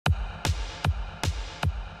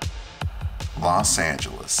Los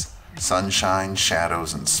Angeles. Sunshine,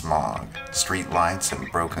 shadows, and smog. Street lights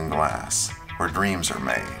and broken glass. Where dreams are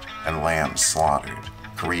made and lambs slaughtered.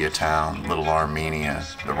 Koreatown, Little Armenia,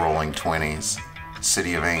 the Rolling Twenties.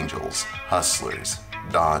 City of Angels, hustlers,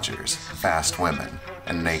 dodgers, fast women,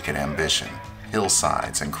 and naked ambition.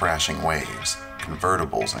 Hillsides and crashing waves.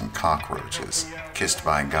 Convertibles and cockroaches. Kissed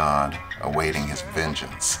by God, awaiting his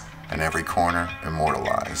vengeance. And every corner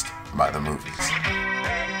immortalized by the movies.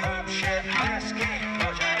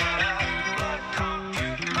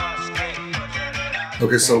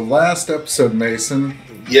 Okay, so last episode, Mason,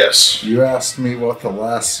 Yes. you asked me what the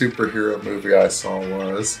last superhero movie I saw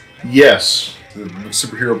was. Yes. The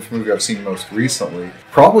superhero movie I've seen most recently.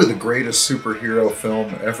 Probably the greatest superhero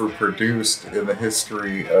film ever produced in the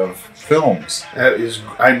history of films.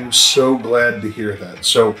 I'm so glad to hear that.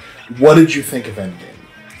 So, what did you think of Endgame?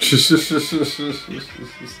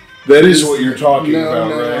 That is what you're talking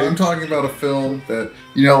about, right? I'm talking about a film that,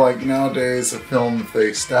 you know, like nowadays, a film, if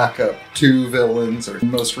they stack up two villains, or the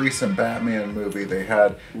most recent Batman movie, they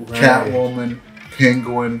had Catwoman,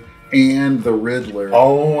 Penguin, and the Riddler.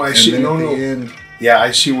 Oh, I see. And then at the end, yeah,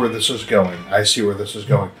 I see where this is going.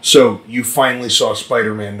 So, you finally saw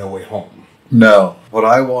Spider-Man No Way Home. no. What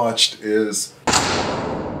I watched is...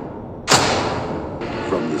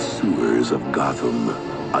 From the sewers of Gotham,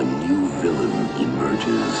 a new villain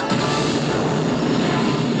emerges.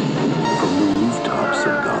 From the rooftops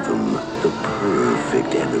of Gotham, the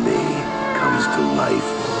perfect enemy comes to life.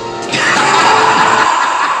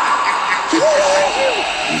 You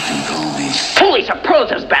can call me Holy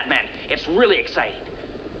superlatives, Batman! It's really exciting.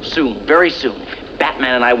 Soon, very soon,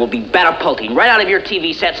 Batman and I will be batapulting right out of your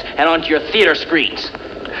TV sets and onto your theater screens.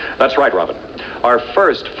 That's right, Robin. Our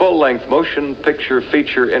first full-length motion picture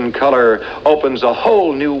feature in color opens a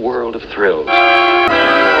whole new world of thrills.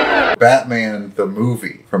 Batman the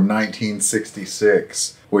movie from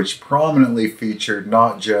 1966, which prominently featured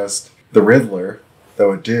not just the Riddler,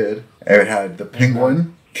 though it did. It had the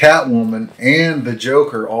Penguin, Catwoman, and the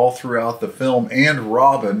Joker all throughout the film, and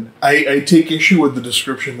Robin. I take issue with the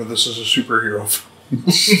description that this is a superhero film.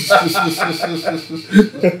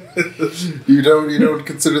 You don't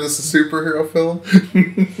consider this a superhero film?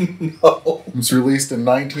 No. It was released in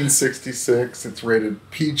 1966. It's rated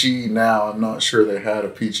PG now. I'm not sure they had a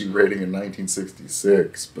PG rating in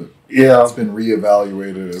 1966, but Yeah. it's been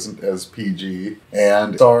reevaluated as PG.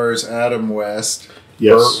 And stars Adam West,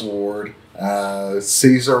 Yes. Burt Ward,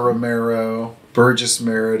 Cesar Romero, Burgess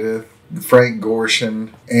Meredith, Frank Gorshin,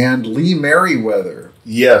 and Lee Merriweather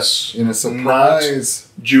Yes. in a surprise,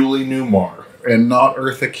 Not Julie Newmar. and not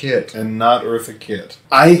Eartha Kitt. And not Eartha Kitt.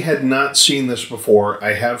 I had not seen this before.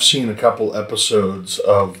 I have seen a couple episodes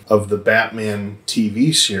of the Batman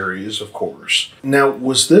TV series, of course. Now,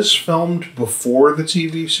 was this filmed before the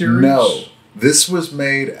TV series? No, this was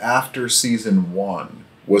made after season 1.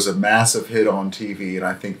 Was a massive hit on TV, and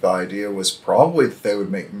I think the idea was probably that they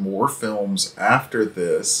would make more films after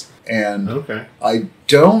this. And Okay. I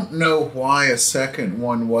don't know why a second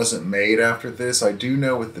one wasn't made after this. I do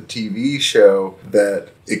know with the TV show that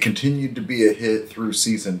it continued to be a hit through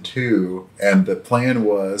season 2, and the plan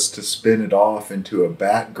was to spin it off into a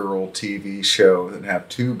Batgirl TV show and have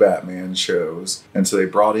 2 Batman shows. And so they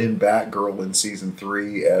brought in Batgirl in season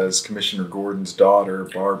 3 as Commissioner Gordon's daughter,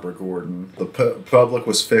 Barbara Gordon. The public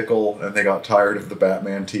was fickle, and they got tired of the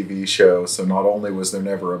Batman TV show, so not only was there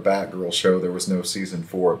never a Batgirl show, there was no season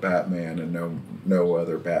 4 of Batman and no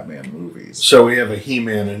other Batman movies. So we have a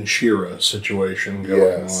He-Man and She-Ra situation going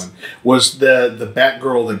Yes. on. Was the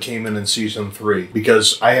Batgirl that came in season 3,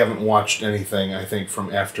 because I haven't watched anything, I think,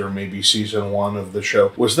 from after maybe season 1 of the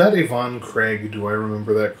show, was that Yvonne Craig? Do I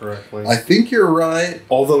remember that correctly? I think you're right.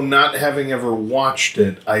 Although not having ever watched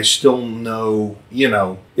it, I still know,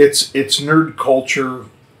 it's nerd culture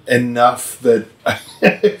enough that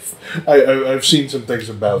I've seen some things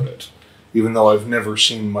about it, even though I've never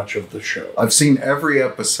seen much of the show. I've seen every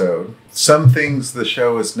episode. Some things the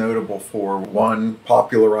show is notable for. One,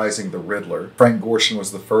 popularizing the Riddler. Frank Gorshin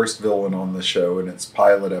was the first villain on the show in its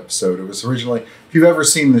pilot episode. It was originally, if you've ever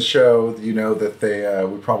seen the show, you know that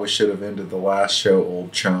we probably should have ended the last show,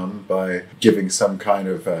 Old Chum, by giving some kind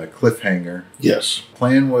of cliffhanger. Yes.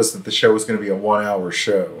 Plan was that the show was going to be a 1-hour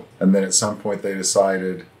show. And then at some point they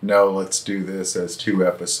decided, no, let's do this as 2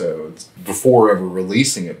 episodes before ever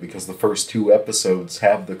releasing it, because the first 2 episodes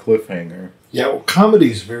have the cliffhanger. Yeah, well,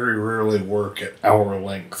 comedies very rarely work at hour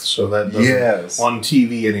length, so that doesn't, Yes. on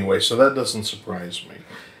TV anyway, so that doesn't surprise me.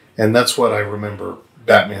 And that's what I remember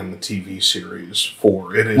Batman the TV series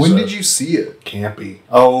for. It is. When did you see it? Campy.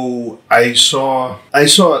 Oh, I saw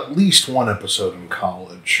at least one episode in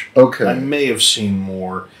college. Okay. I may have seen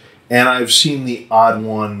more. And I've seen the odd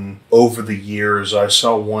one over the years. I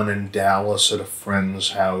saw one in Dallas at a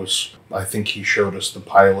friend's house. I think he showed us the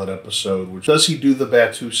pilot episode. Which does he do the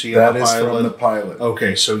Batusi? That is from the pilot.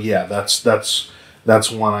 Okay, so yeah,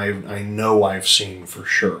 that's one I know I've seen for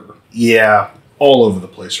sure. Yeah, all over the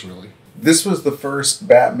place, really. This was the first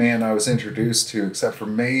Batman I was introduced to, except for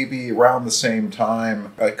maybe around the same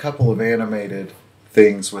time, a couple of animated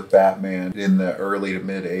things with Batman in the early to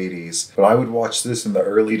mid 80s. But I would watch this in the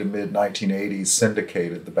early to mid 1980s,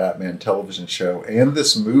 syndicated, the Batman television show, and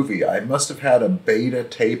this movie. I must have had a beta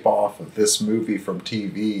tape off of this movie from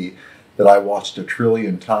TV that I watched a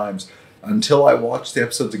trillion times. Until I watched the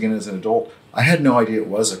episodes again as an adult, I had no idea it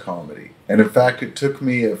was a comedy. And in fact, it took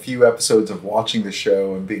me a few episodes of watching the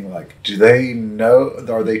show and being like, do they know,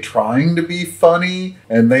 are they trying to be funny?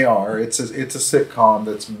 And they are. It's a sitcom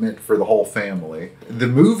that's meant for the whole family. The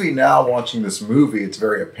movie now, watching this movie, it's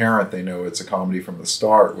very apparent they know it's a comedy from the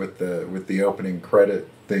start with the opening credit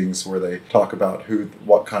things where they talk about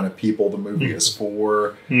what kind of people the movie is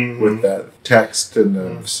for, with that text and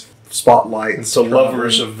the spotlights. So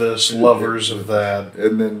lovers of this, lovers of that.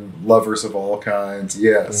 And then lovers of all kinds,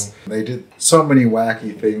 yes. They did so many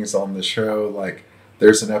wacky things on the show, like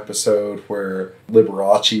there's an episode where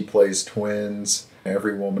Liberace plays twins.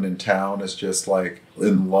 Every woman in town is just like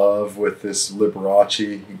in love with this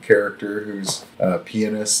Liberace character who's a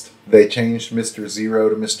pianist. They changed Mr. Zero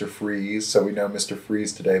to Mr. Freeze, so we know Mr.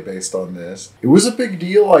 Freeze today based on this. It was a big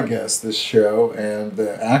deal, I guess, this show, and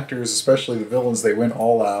the actors, especially the villains, they went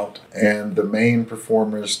all out, and the main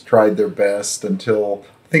performers tried their best until,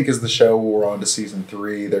 I think as the show wore on to season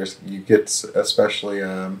 3, you get especially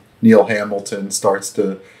Neil Hamilton starts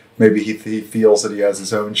to, maybe he feels that he has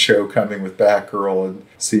his own show coming with Batgirl and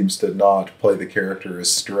seems to not play the character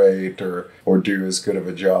as straight or do as good of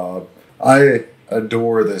a job. I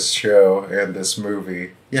adore this show and this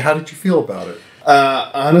movie. Yeah, how did you feel about it?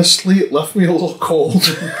 Honestly, it left me a little cold.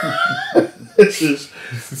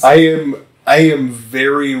 I am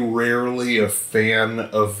very rarely a fan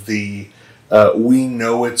of the we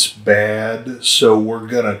know it's bad, so we're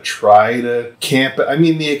gonna try to camp it. I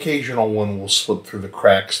mean, the occasional one will slip through the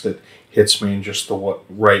cracks that hits me in just the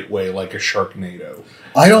right way, like a Sharknado.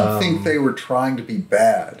 I don't think they were trying to be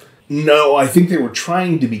bad. No, I think they were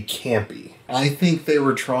trying to be campy. I think they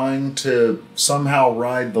were trying to somehow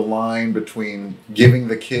ride the line between giving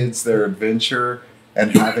the kids their adventure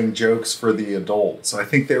and having jokes for the adults. I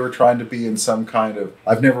think they were trying to be in some kind of...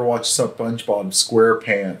 I've never watched SpongeBob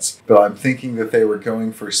SquarePants, but I'm thinking that they were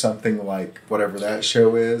going for something like whatever that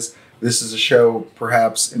show is. This is a show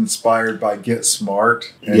perhaps inspired by Get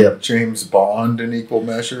Smart and James Bond in equal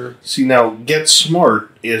measure. See, now, Get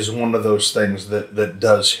Smart is one of those things that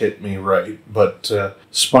does hit me right. But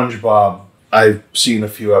SpongeBob, I've seen a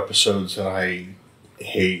few episodes and I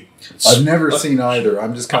hate. I've never seen either.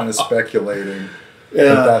 I'm just kind of speculating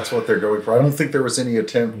that that's what they're going for. I don't think there was any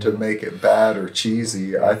attempt to make it bad or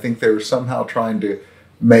cheesy. I think they were somehow trying to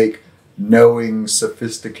make knowing,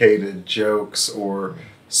 sophisticated jokes or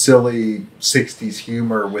silly 60s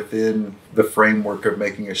humor within the framework of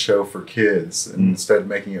making a show for kids and instead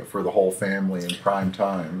making it for the whole family in prime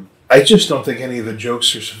time. I just don't think any of the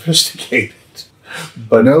jokes are sophisticated.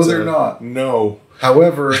 But no, they're not. No.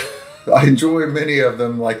 However, I enjoy many of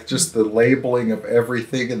them, like just the labeling of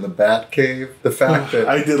everything in the Batcave. The fact that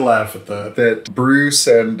I did laugh at that. That Bruce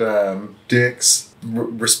and Dick's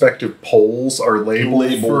respective poles are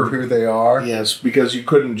labeled for who they are. Yes, because you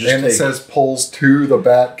couldn't just and it says poles to the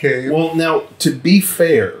Batcave. Well, now, to be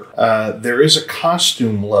fair, there is a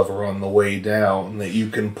costume lever on the way down that you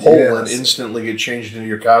can pull and instantly get changed into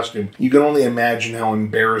your costume. You can only imagine how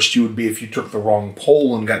embarrassed you would be if you took the wrong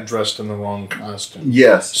pole and got dressed in the wrong costume.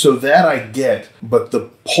 Yes. So that I get, but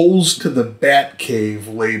the poles to the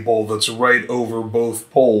Batcave label that's right over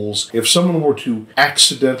both poles, if someone were to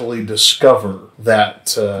accidentally discover that...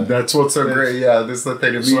 that's what's so great, is that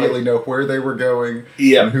they'd immediately know where they were going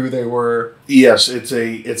and who they were. Yes, it's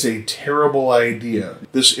a terrible idea.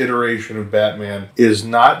 This iteration of Batman is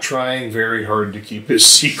not trying very hard to keep his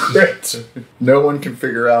secret. No one can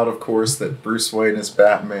figure out, of course, that Bruce Wayne is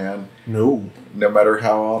Batman. No matter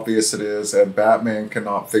how obvious it is, and Batman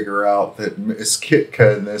cannot figure out that Miss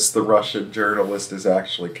Kitka in this, the Russian journalist, is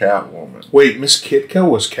actually Catwoman. Wait, Miss Kitka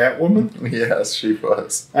was Catwoman? Yes, she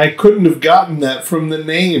was. I couldn't have gotten that from the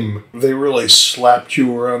name. They really slapped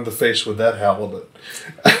you around the face with that halibut.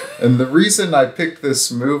 And the reason I picked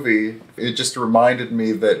this movie, it just reminded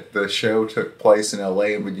me that the show took place in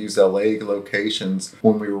LA and would use LA locations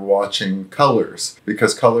when we were watching Colors.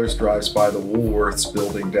 Because Colors drives by the Woolworths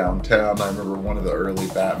building downtown. downtown. I remember one of the early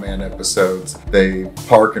Batman episodes, they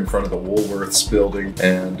park in front of the Woolworths building,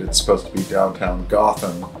 and it's supposed to be downtown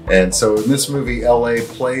Gotham. And so in this movie, LA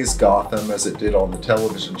plays Gotham as it did on the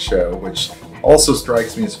television show, which also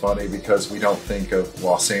strikes me as funny because we don't think of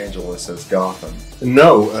Los Angeles as Gotham.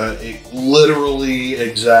 No, literally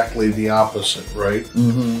exactly the opposite, right?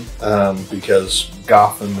 Because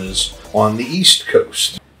Gotham is on the East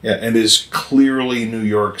Coast, and is clearly New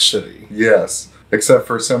York City. Yes. Except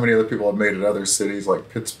for so many other people have made it other cities like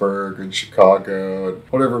Pittsburgh and Chicago and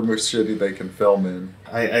whatever city they can film in.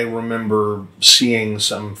 I remember seeing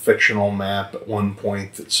some fictional map at one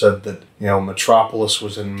point that said that, Metropolis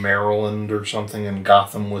was in Maryland or something and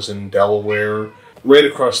Gotham was in Delaware, right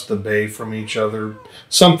across the bay from each other.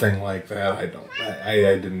 Something like that. I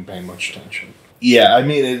didn't pay much attention. Yeah, I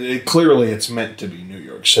mean, clearly it's meant to be New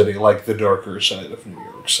York City, like the darker side of New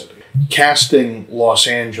York City. Casting Los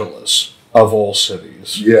Angeles, of all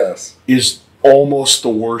cities, yes, is almost the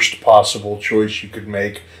worst possible choice you could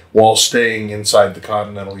make while staying inside the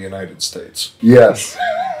continental United States. Yes.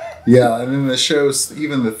 Yeah, and in the show's,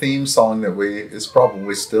 even the theme song is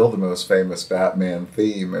probably still the most famous Batman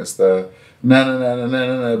theme, is the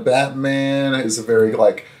na-na-na-na-na-na Batman, is a very,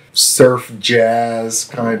 surf jazz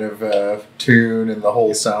kind of tune, and the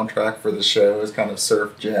whole soundtrack for the show is kind of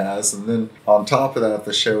surf jazz. And then on top of that,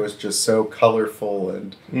 the show is just so colorful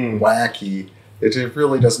and wacky. It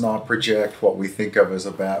really does not project what we think of as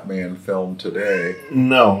a Batman film today.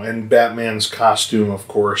 No, and Batman's costume, of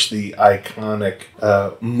course, the iconic,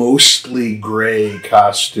 mostly gray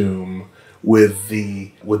costume with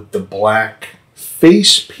the black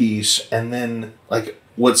face piece, and then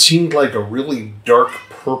what seemed like a really dark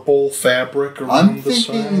purple fabric around the sides.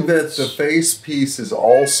 I'm thinking that the face piece is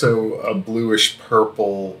also a bluish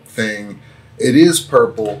purple thing. It is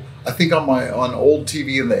purple. I think on old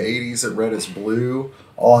TV in the 80s it read as blue.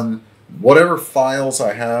 On whatever files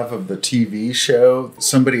I have of the TV show,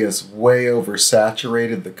 somebody has way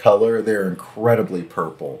oversaturated the color. They're incredibly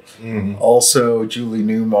purple. Also, Julie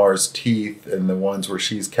Newmar's teeth and the ones where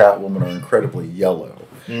she's Catwoman are incredibly yellow.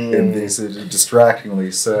 And these are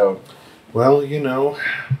distractingly so. Well,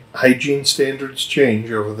 hygiene standards change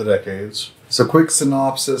over the decades. So quick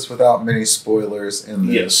synopsis without many spoilers in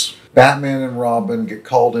this. Yes. Batman and Robin get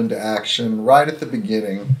called into action right at the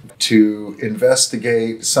beginning to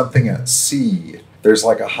investigate something at sea. There's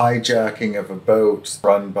a hijacking of a boat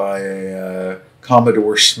run by a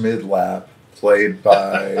Commodore Schmidlap, played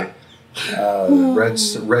by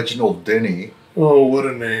Reginald Denny. Oh, what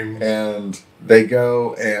a name. And they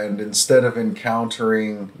go, and instead of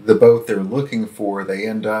encountering the boat they're looking for, they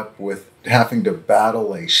end up with having to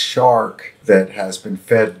battle a shark that has been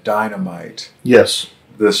fed dynamite. Yes.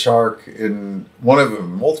 The shark, in one of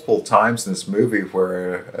them multiple times in this movie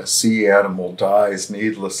where a sea animal dies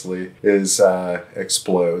needlessly,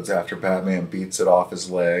 explodes after Batman beats it off his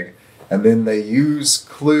leg. And then they use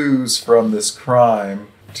clues from this crime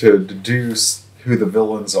to deduce who the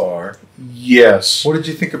villains are. Yes. What did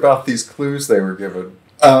you think about these clues they were given?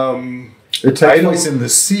 It takes place in the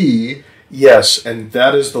sea. Yes, and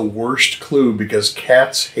that is the worst clue because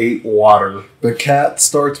cats hate water. The cat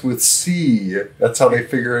starts with C. That's how they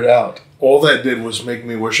figure it out. All that did was make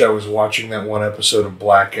me wish I was watching that one episode of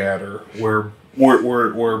Blackadder where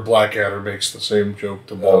Blackadder makes the same joke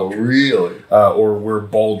to Baldrick. Oh, really? Or where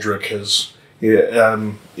Baldrick has...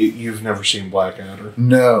 you've never seen Blackadder?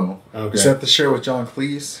 No. Okay. Is that the show with John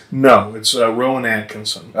Cleese? No, it's Rowan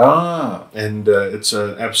Atkinson. Ah. And it's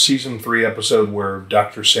a season 3 episode where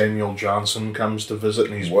Dr. Samuel Johnson comes to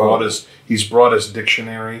visit, and he's brought his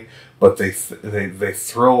dictionary, but they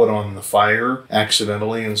throw it on the fire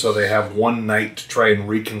accidentally, and so they have one night to try and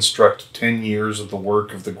reconstruct 10 years of the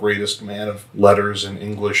work of the greatest man of letters in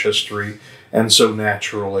English history. And so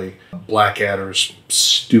naturally, Blackadder's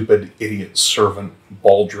stupid idiot servant,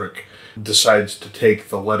 Baldrick, decides to take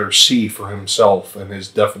the letter C for himself, and his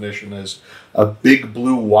definition is a big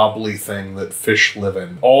blue wobbly thing that fish live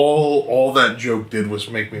in. All that joke did was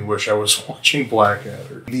make me wish I was watching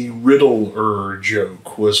Blackadder. The Riddler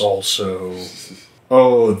joke was also,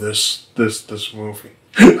 this movie.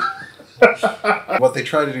 What they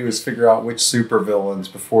try to do is figure out which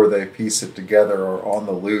supervillains before they piece it together are on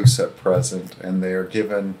the loose at present, and they are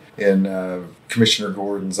given in Commissioner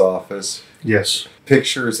Gordon's office. Yes.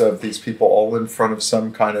 Pictures of these people all in front of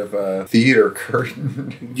some kind of theater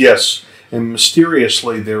curtain. Yes, and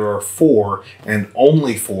mysteriously there are 4, and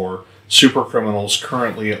only 4, supercriminals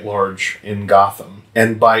currently at large in Gotham.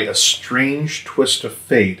 And by a strange twist of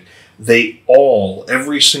fate,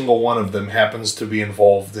 every single one of them happens to be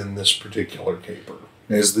involved in this particular caper.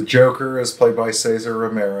 Is the Joker, as played by Cesar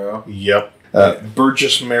Romero. Yep.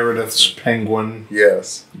 Burgess Meredith's Penguin.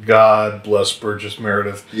 Yes. God bless Burgess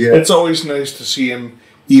Meredith. Yeah. It's always nice to see him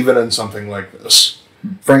even in something like this.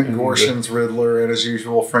 Frank Gorshin's Riddler, and as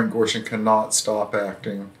usual, Frank Gorshin cannot stop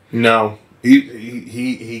acting. No.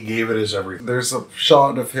 He gave it his everything. There's a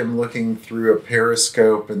shot of him looking through a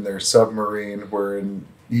periscope in their submarine wherein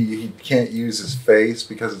he can't use his face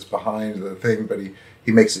because it's behind the thing, but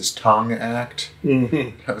he makes his tongue act.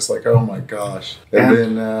 Mm-hmm. I was like, oh my gosh. And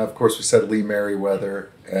then, of course, we said Lee Merriweather,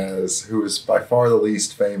 who is by far the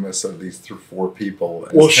least famous of these four people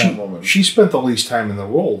as Catwoman. She spent the least time in the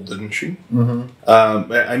role, didn't she? Mm-hmm.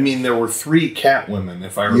 I mean, there were 3 Catwomen,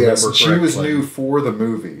 if I remember correctly. She was new for the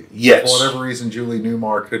movie. Yes. For whatever reason, Julie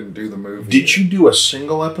Newmar couldn't do the movie. Did you do a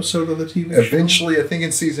single episode of the TV show? Eventually, I think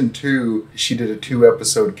in season 2, she did a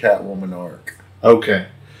 2-episode Catwoman arc. Okay.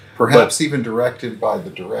 Perhaps even directed by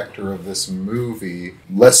the director of this movie,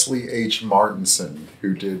 Leslie H. Martinson,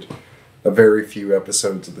 who did a very few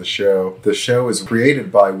episodes of the show. The show is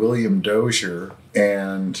created by William Dozier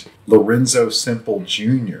and Lorenzo Simple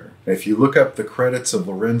Jr. If you look up the credits of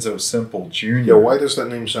Lorenzo Simple Jr. Yeah, why does that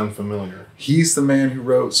name sound familiar? He's the man who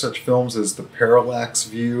wrote such films as The Parallax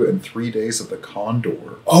View and 3 Days of the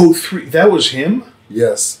Condor. Oh, that was him?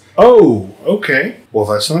 Yes. Oh, okay. Well,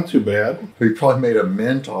 that's not too bad. He probably made a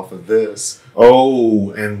mint off of this.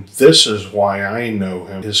 Oh, and this is why I know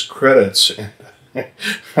him. His credits,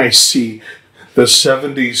 I see the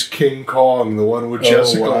 70s King Kong, the one with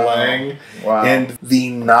Jessica Lange, and the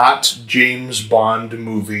not James Bond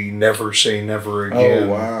movie Never Say Never Again. Oh,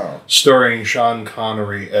 wow. Starring Sean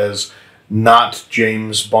Connery as not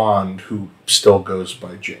James Bond, who still goes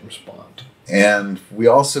by James Bond. And we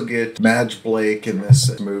also get Madge Blake in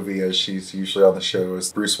this movie, as she's usually on the show,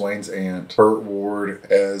 as Bruce Wayne's aunt. Burt Ward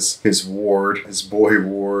as his ward, his boy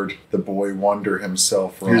Ward, the boy wonder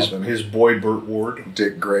himself, Robin. His boy Burt Ward.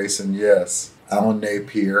 Dick Grayson, yes. Alan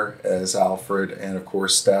Napier as Alfred, and of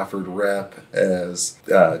course Stafford Rapp as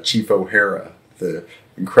Chief O'Hara, the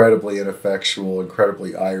incredibly ineffectual,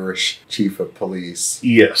 incredibly Irish chief of police.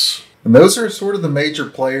 Yes. And those are sort of the major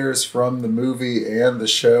players from the movie and the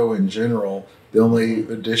show in general. The only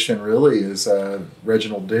addition really is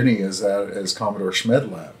Reginald Denny as Commodore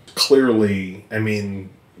Schmedlap. Clearly, I mean,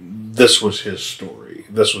 this was his story.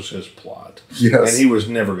 This was his plot. Yes. And he was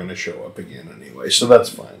never going to show up again anyway, so that's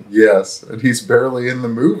fine. Yes, and he's barely in the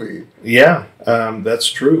movie. Yeah,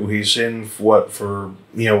 that's true. He's in,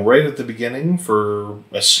 right at the beginning for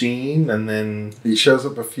a scene, and then... He shows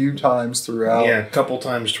up a few times throughout. Yeah, a couple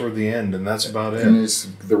times toward the end, and that's about it. And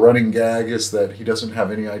the running gag is that he doesn't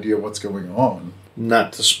have any idea what's going on.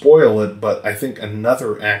 Not to spoil it, but I think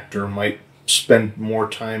another actor might spend more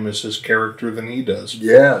time as his character than he does.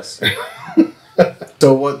 Yes.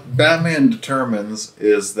 So what Batman determines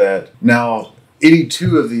is that now any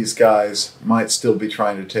two of these guys might still be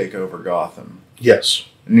trying to take over Gotham. Yes.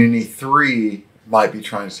 And any three might be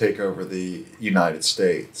trying to take over the United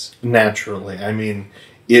States. Naturally. I mean,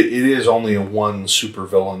 it is only a one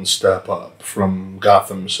supervillain step up from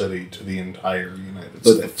Gotham City to the entire United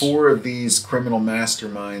States. But the four of these criminal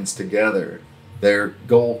masterminds together, their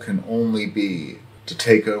goal can only be to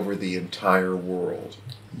take over the entire world.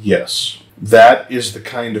 Yes. That is the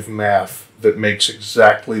kind of math that makes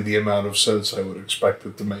exactly the amount of sense I would expect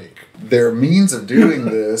it to make. Their means of doing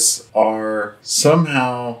this are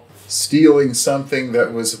somehow stealing something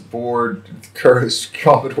that was aboard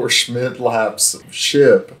Commodore Schmidlap's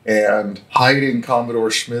ship and hiding Commodore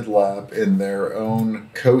Schmidlap in their own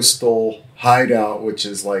coastal hideout, which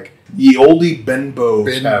is like Ye Olde Benbow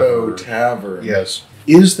Tavern. Yes.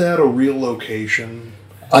 Is that a real location?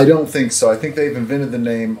 I don't think so. I think they've invented the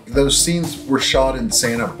name. Those scenes were shot in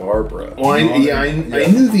Santa Barbara. Well, I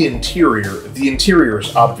knew the interior. The interior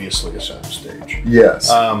is obviously a soundstage. Yes.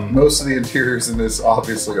 Most of the interiors in this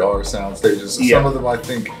obviously are sound stages. Yeah. Some of them, I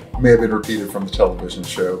think, may have been repeated from the television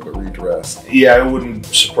show, but redressed. Yeah, it wouldn't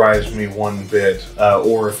surprise me one bit.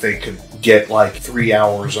 Or if they could get like 3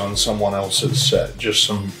 hours on someone else's set, just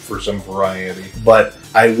for some variety. But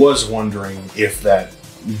I was wondering if that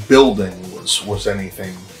building was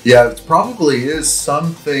anything. Yeah, it probably is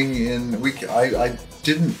something in.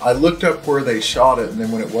 I looked up where they shot it, and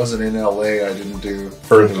then when it wasn't in LA, I didn't do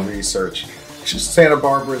further research. Santa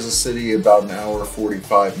Barbara is a city about an hour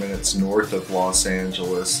 45 minutes north of Los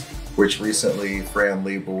Angeles, which recently Fran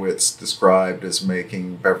Lebowitz described as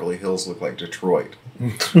making Beverly Hills look like Detroit.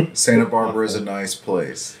 Santa Barbara is a nice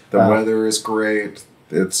place. The weather is great.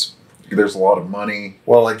 There's a lot of money.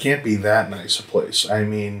 Well, it can't be that nice a place. I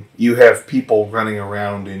mean, you have people running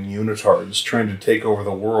around in unitards trying to take over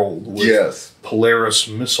the world with Polaris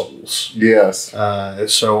missiles. Yes.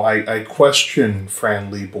 So I question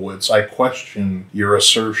Fran Lebowitz. I question your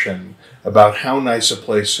assertion about how nice a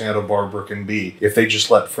place Santa Barbara can be if they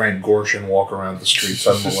just let Frank Gorshin walk around the streets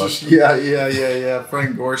unmolested. Yeah.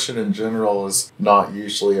 Frank Gorshin in general is not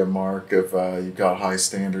usually a mark of you've got high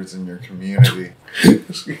standards in your community.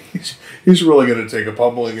 He's really going to take a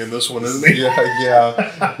pummeling in this one, isn't he?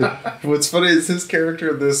 Yeah. What's funny is his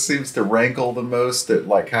character in this seems to rankle the most at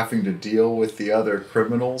like having to deal with the other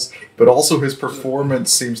criminals, but also his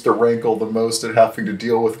performance seems to rankle the most at having to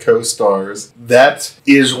deal with co-stars. That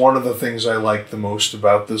is one of the things I like the most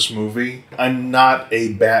about this movie. I'm not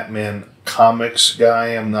a Batman comics guy.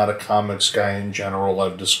 I'm not a comics guy in general.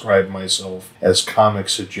 I've described myself as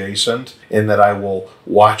comics adjacent in that I will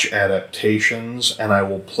watch adaptations and I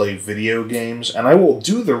will play video games and I will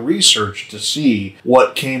do the research to see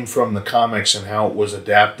what came from the comics and how it was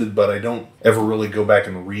adapted, but I don't ever really go back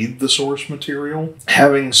and read the source material.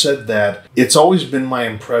 Having said that, it's always been my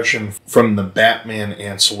impression from the Batman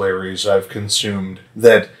ancillaries I've consumed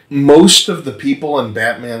that most of the people in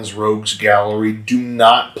Batman's Rogues Gallery do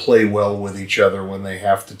not play well with each other when they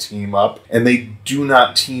have to team up, and they do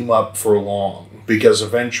not team up for long, because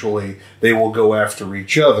eventually they will go after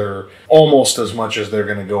each other almost as much as they're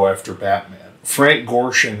going to go after Batman. Frank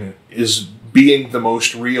Gorshin is being the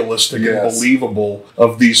most realistic and believable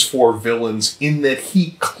of these four villains in that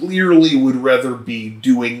he clearly would rather be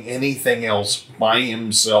doing anything else by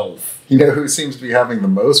himself. You know who seems to be having the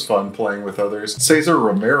most fun playing with others? Cesar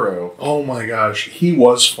Romero. Oh my gosh, he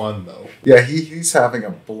was fun though. Yeah, he's having a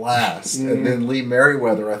blast. And then Lee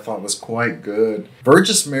Merriweather I thought was quite good.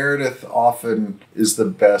 Burgess Meredith often is the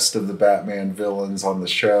best of the Batman villains on the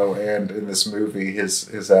show, and in this movie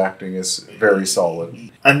his acting is very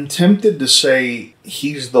solid. I'm tempted to say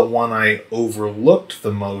he's the one I overlooked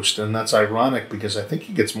the most, and that's ironic because I think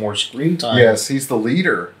he gets more screen time. Yes, he's the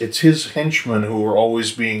leader. It's his henchmen who are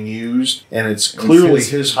always being used, and it's clearly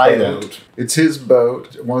his hideout. It's his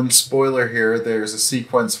boat. One spoiler here, there's a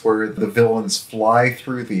sequence where the villains fly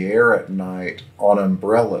through the air at night on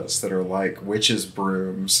umbrellas that are like witches'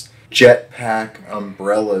 brooms. Jetpack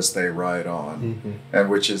umbrellas they ride on, and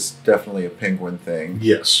which is definitely a Penguin thing.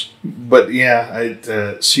 Yes. But yeah,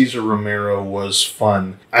 Cesar Romero was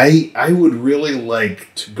fun. I would really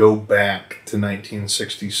like to go back to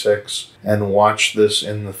 1966 and watch this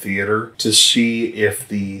in the theater to see if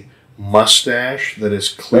the mustache that has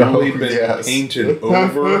clearly been painted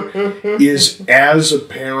over is as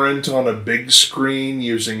apparent on a big screen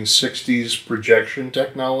using 60s projection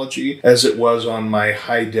technology as it was on my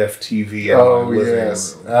high-def TV in my living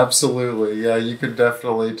room. Absolutely. Yeah, you can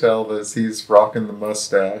definitely tell that he's rocking the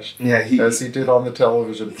mustache. Yeah, as he did on the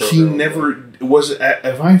television program. He never was.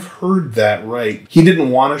 If I've heard that right, he didn't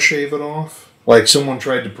want to shave it off. Like, someone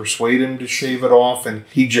tried to persuade him to shave it off, and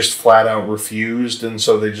he just flat out refused, and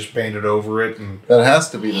so they just painted over it and that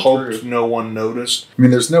has to be the hoped truth. no one noticed. I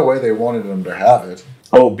mean, there's no way they wanted him to have it.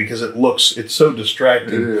 Oh, because it's so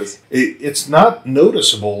distracting. It is. It's not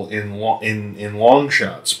noticeable in long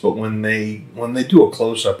shots, but when they do a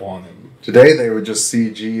close-up on him. Today they would just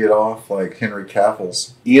CG it off like Henry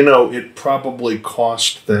Cavill's. You know, it probably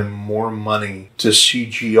cost them more money to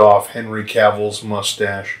CG off Henry Cavill's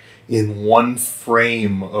mustache in one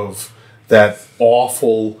frame of that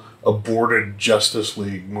awful aborted Justice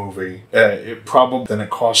League movie. It probably than it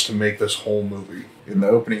cost to make this whole movie. In the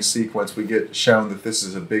opening sequence, we get shown that this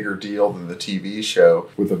is a bigger deal than the TV show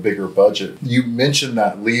with a bigger budget. You mentioned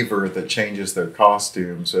that lever that changes their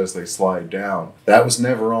costumes as they slide down. That was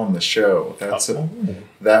never on the show.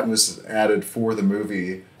 That was added for the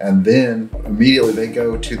movie. And then immediately they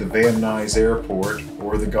go to the Van Nuys Airport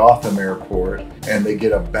or the Gotham Airport, and they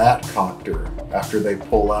get a Batcopter after they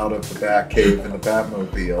pull out of the Batcave in the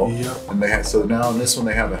Batmobile. Yep. And so now in this one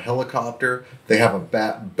they have a helicopter, they have a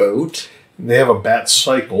Bat boat. They have a bat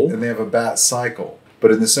cycle. And they have a bat cycle. But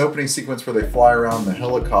in this opening sequence where they fly around the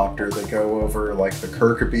helicopter, they go over like the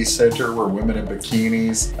Kirkby Center where women in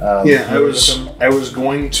bikinis. I was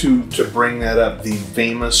going to bring that up. The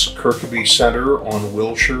famous Kirkby Center on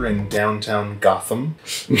Wilshire in downtown Gotham.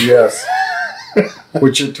 Yes.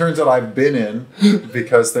 Which it turns out I've been in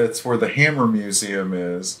because that's where the Hammer Museum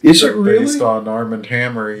is. Is it really? Based on Armand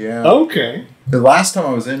Hammer, yeah. Okay. The last time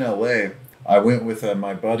I was in LA, I went with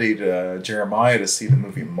my buddy Jeremiah to see the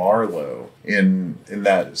movie Marlowe in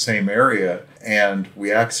that same area, and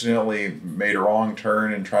we accidentally made a wrong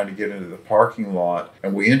turn and tried to get into the parking lot,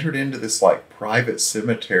 and we entered into this like private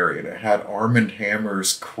cemetery, and it had Armand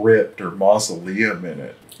Hammer's crypt or mausoleum in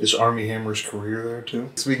it. Is Armie Hammer's career there too?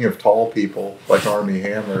 Speaking of tall people, like Armie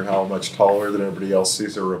Hammer, how much taller than everybody else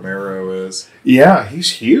Cesar Romero is. Yeah,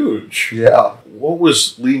 he's huge. Yeah. What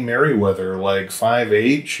was Lee Merriweather, like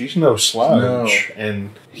 5'8"? She's no slouch. No.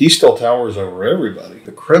 And he still towers over everybody.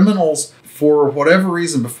 The criminals, for whatever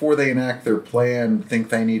reason, before they enact their plan, think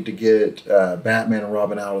they need to get Batman and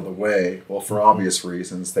Robin out of the way. Well, for obvious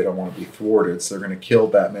reasons, they don't want to be thwarted, so they're going to kill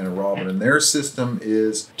Batman and Robin. And their system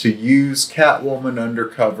is to use Catwoman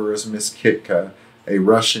undercover as Miss Kitka, a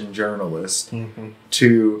Russian journalist,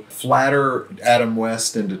 to flatter Adam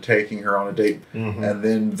West into taking her on a date. And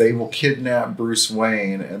then they will kidnap Bruce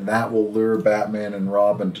Wayne, and that will lure Batman and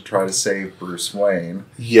Robin to try to save Bruce Wayne.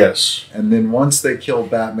 Yes. And then once they kill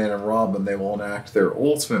Batman and Robin, they will enact their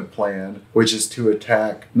ultimate plan, which is to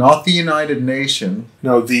attack not the United Nation.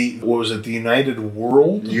 No, what was it, the United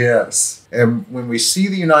World? Yes. And when we see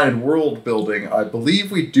the United World building, I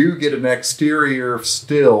believe we do get an exterior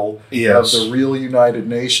still Yes. of the real United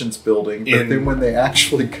Nations building. But then when they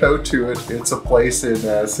actually go to it, it's a place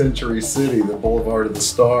in Century City, the Boulevard of the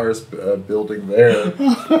Stars building there.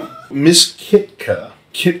 Miss Kitka.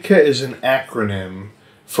 Kitka is an acronym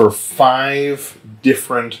for 5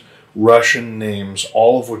 different Russian names,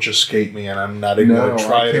 all of which escape me, and I'm not even going to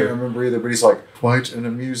try I can't remember either, but he's like, quite an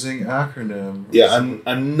amusing acronym. Yeah,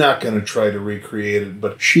 I'm not going to try to recreate it,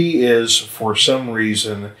 but she is, for some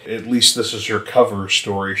reason, at least this is her cover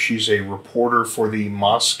story, she's a reporter for the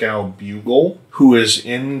Moscow Bugle, who is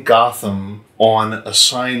in Gotham on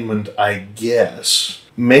assignment, I guess.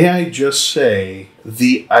 May I just say,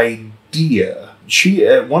 the idea...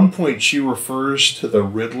 At one point, she refers to the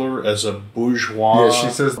Riddler as a bourgeois. Yeah, she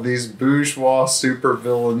says these bourgeois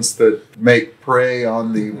supervillains that make prey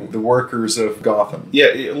on the workers of Gotham.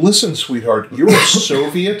 Yeah, listen, sweetheart, you're a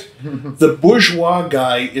Soviet. The bourgeois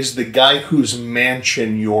guy is the guy whose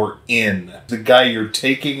mansion you're in. The guy you're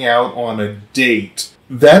taking out on a date.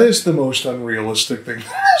 That is the most unrealistic thing in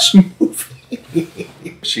this movie.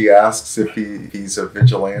 She asks if he's a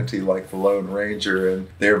vigilante like the Lone Ranger, and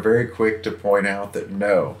they're very quick to point out that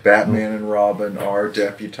no, Batman and Robin are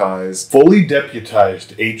deputized. Fully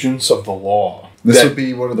deputized agents of the law. This would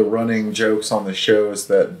be one of the running jokes on the show, is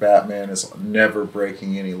that Batman is never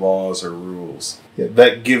breaking any laws or rules. Yeah,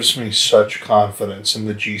 that gives me such confidence in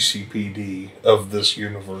the GCPD of this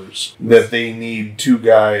universe that they need 2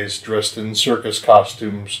 guys dressed in circus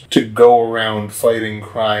costumes to go around fighting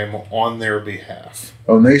crime on their behalf.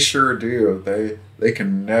 Oh, and they sure do. They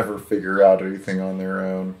can never figure out anything on their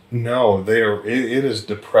own. No, they are. It is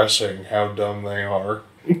depressing how dumb they are.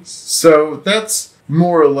 So that's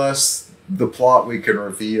more or less the plot we can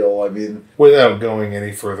reveal. I mean, Without going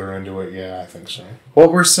any further into it, yeah, I think so.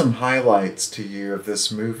 what were some highlights to you of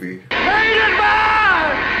this movie?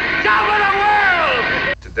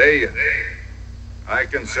 Today, I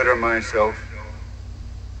consider myself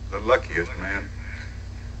the luckiest man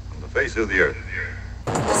on the face of the earth.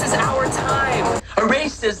 This is our time. A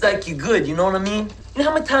race says like you're good, you know what I mean? You know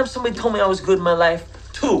how many times somebody told me I was good in my life?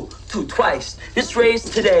 Twice. This race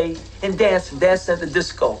today and dance at the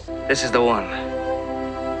disco. This is the one.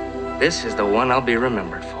 This is the one I'll be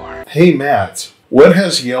remembered for. Hey, Matt, what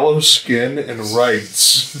has yellow skin and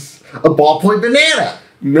rights? A ballpoint banana!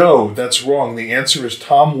 No, that's wrong. The answer is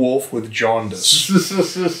Tom Wolfe with jaundice.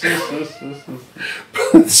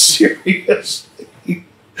 But seriously,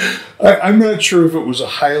 I'm not sure if it was a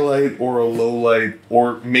highlight or a low light,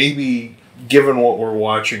 or maybe, given what we're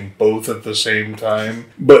watching, both at the same time.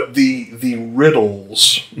 But the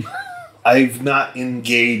riddles... I've not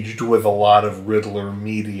engaged with a lot of Riddler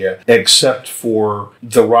media, except for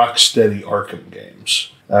the Rocksteady Arkham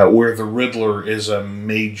games, where the Riddler is a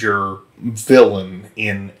major villain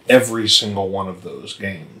in every single one of those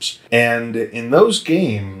games. And in those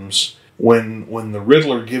games, when the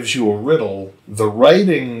Riddler gives you a riddle, the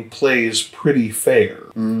writing plays pretty fair.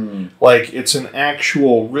 Like, it's an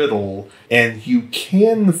actual riddle, and you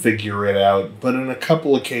can figure it out, but in a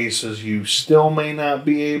couple of cases, you still may not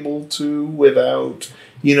be able to without,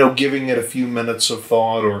 giving it a few minutes of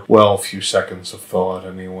thought, or, well, a few seconds of thought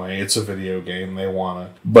anyway. It's a video game, they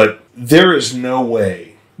want to. But there is no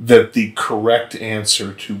way that the correct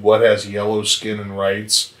answer to what has yellow skin and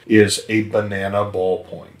rights is a banana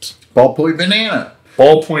ballpoint. Ballpoint banana.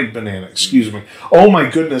 Ballpoint banana, excuse me. Oh my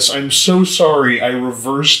goodness, I'm so sorry. I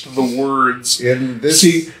reversed the words.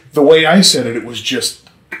 See, the way I said it was just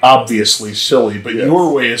obviously silly, but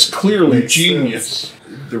your way is clearly genius.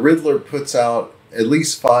 The Riddler puts out at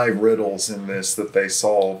least 5 riddles in this that they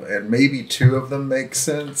solve, and maybe 2 of them make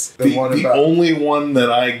sense. The only one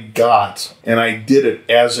that I got, and I did it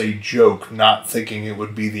as a joke, not thinking it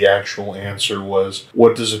would be the actual answer, was,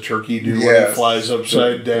 what does a turkey do when he flies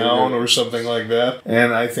upside down, or something like that?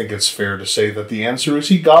 And I think it's fair to say that the answer is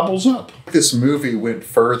he gobbles up. This movie went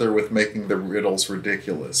further with making the riddles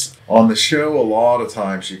ridiculous. On the show, a lot of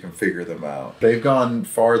times you can figure them out. They've gone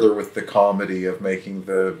farther with the comedy of making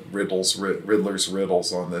the Riddler's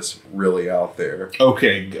riddles on this really out there.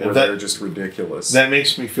 Okay. They're just ridiculous. That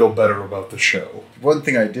makes me feel better about the show. One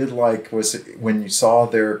thing I did like was when you saw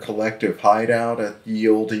their collective hideout at Ye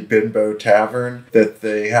Olde Bimbo Tavern, that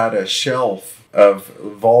they had a shelf of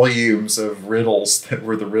volumes of riddles that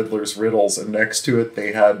were the Riddler's riddles, and next to it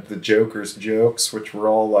they had the Joker's jokes, which were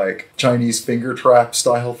all like Chinese finger trap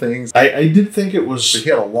style things. I did think it was... But he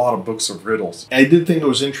had a lot of books of riddles. I did think it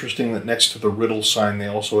was interesting that next to the riddle sign they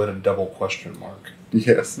also had a double question mark.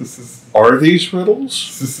 Yes, this is... Are these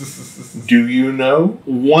riddles? Do you know?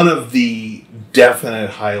 One of the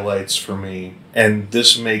definite highlights for me, and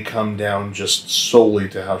this may come down just solely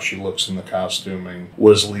to how she looks in the costuming,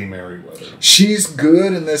 was Lee Merriweather. She's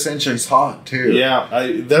good in this, and she's hot, too.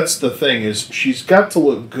 Yeah, that's the thing, is she's got to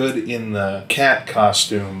look good in the cat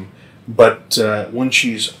costume, but when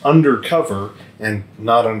she's undercover, and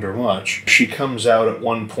not under much, she comes out at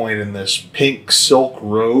one point in this pink silk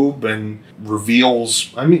robe and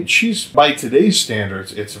reveals, I mean, she's, by today's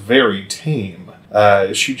standards, it's very tame.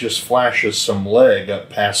 She just flashes some leg up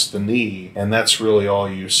past the knee, and that's really all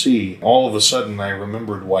you see. All of a sudden, I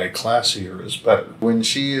remembered why Classier is better. When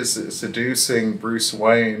she is seducing Bruce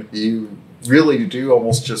Wayne, you really do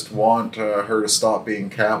almost just want her to stop being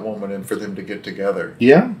Catwoman and for them to get together.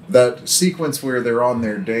 Yeah. That sequence where they're on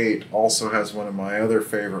their date also has one of my other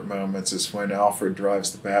favorite moments, is when Alfred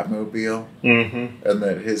drives the Batmobile. Mm-hmm. And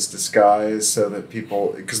that his disguise, so that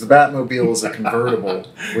people... Because the Batmobile is a convertible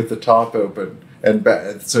with the top open. And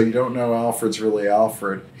so you don't know Alfred's really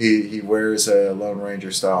Alfred. He wears a Lone Ranger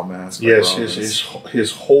style mask. Yes,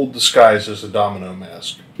 his whole disguise is a domino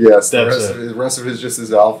mask. Yes, the rest of it is just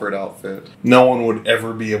his Alfred outfit. No one would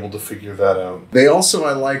ever be able to figure that out. They also,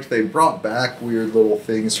 they brought back weird little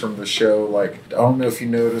things from the show. Like, I don't know if you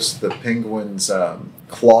noticed the Penguin's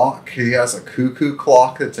clock. He has a cuckoo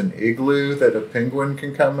clock that's an igloo that a penguin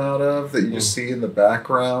can come out of, that you just see in the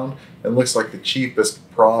background. It looks like the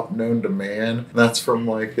cheapest prop known to man. That's from,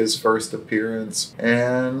 like, his first appearance.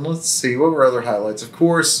 And let's see, what were other highlights? Of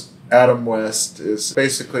course, Adam West is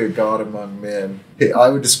basically a god among men. I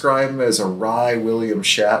would describe him as a wry William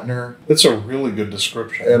Shatner. That's a really good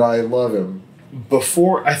description. And I love him.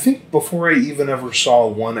 Before I even ever saw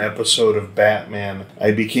one episode of Batman,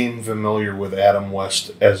 I became familiar with Adam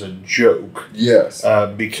West as a joke. Yes.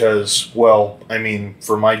 Because, well, I mean,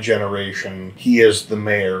 for my generation, he is the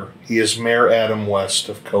mayor. He is Mayor Adam West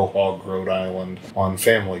of Quahog, Rhode Island, on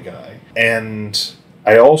Family Guy. And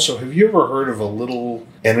I also, have you ever heard of a little,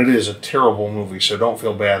 and it is a terrible movie, so don't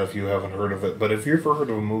feel bad if you haven't heard of it, but have you ever heard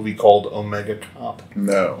of a movie called Omega Cop?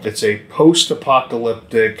 No. It's a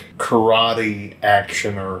post-apocalyptic karate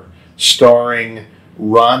actioner starring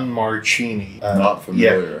Ron Marchini. Not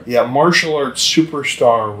familiar. Yeah, martial arts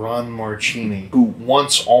superstar Ron Marchini, who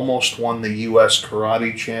once almost won the U.S.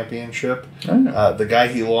 Karate Championship. The guy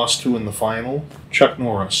he lost to in the final, Chuck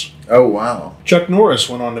Norris. Oh, wow. Chuck Norris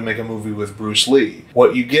went on to make a movie with Bruce Lee.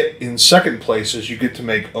 What you get in second place is you get to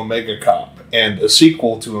make Omega Cop, and a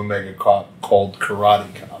sequel to Omega Cop called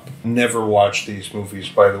Karate Cop. Never watch these movies,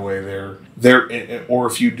 by the way. They're or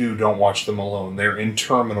if you do, don't watch them alone. They're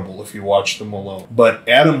interminable if you watch them alone. But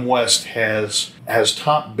Adam West has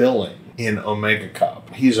top billing in Omega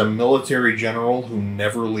Cop. He's a military general who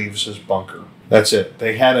never leaves his bunker. That's it.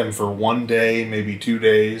 They had him for 1 day, maybe 2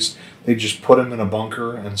 days. They just put him in a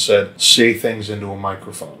bunker and said, say things into a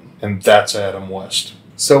microphone. And that's Adam West.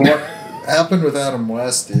 So what happened with Adam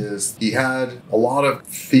West is he had a lot of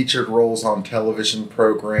featured roles on television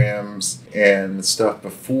programs and stuff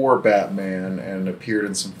before Batman, and appeared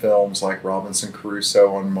in some films like Robinson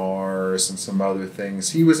Crusoe on Mars and some other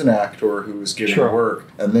things. He was an actor who was getting work,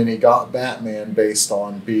 and then he got Batman based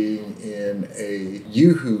on being in a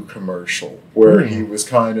Yoo-Hoo commercial where he was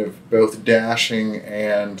kind of both dashing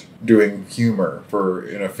and doing humor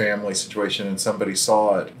in a family situation, and somebody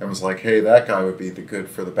saw it and was like, hey, that guy would be good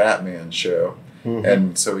for the Batman show.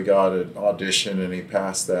 And so he got an audition and he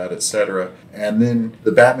passed that, etc. And then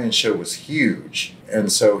the Batman show was huge.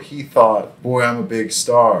 And so he thought, boy, I'm a big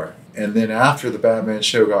star. And then after the Batman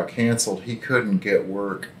show got canceled, he couldn't get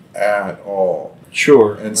work at all.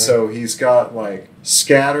 Sure. And so he's got like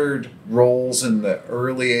scattered roles in the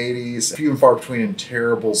early 80s, few and far between in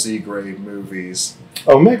terrible Z-grade movies.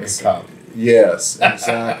 Omega Cop. Yes,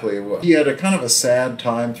 exactly. Well, he had a kind of a sad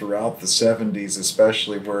time throughout the 70s,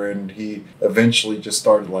 especially wherein he eventually just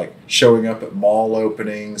started like showing up at mall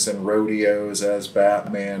openings and rodeos as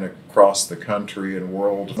Batman across the country and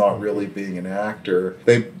world, not really being an actor.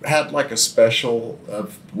 They had like a special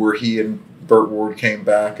of where he and Burt Ward came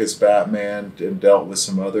back as Batman and dealt with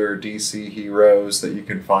some other DC heroes that you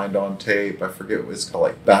can find on tape. I forget what it's called,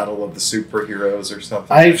 like Battle of the Superheroes or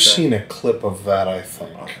something. I've seen a clip of that, I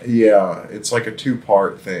think. Yeah, it's like a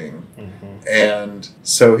 2-part thing. And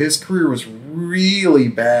so his career was really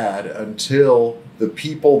bad until the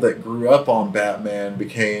people that grew up on Batman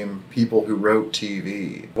became people who wrote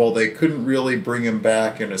TV. Well, they couldn't really bring him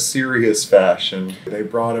back in a serious fashion. They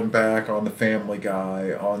brought him back on The Family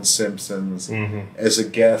Guy, on Simpsons, as a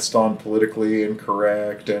guest on Politically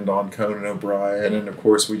Incorrect and on Conan O'Brien. And of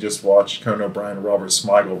course, we just watched Conan O'Brien and Robert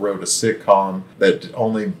Smigel wrote a sitcom that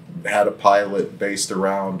only had a pilot based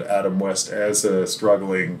around Adam West as a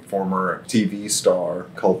struggling former TV star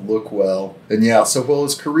called Look Well. And yeah, so while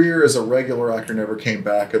his career as a regular actor never came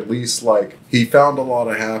back, at least like he found a lot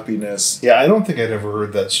of happiness. Yeah, I don't think I'd ever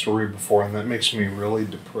heard that story before, and that makes me really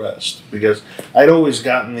depressed because I'd always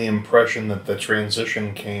gotten the impression that the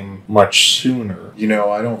transition came much sooner. You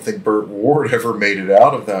know, I don't think Burt Ward ever made it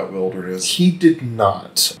out of that wilderness. He did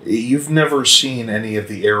not. You've never seen any of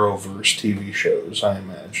the Arrowverse TV shows, I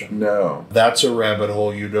imagine. No. That's a rabbit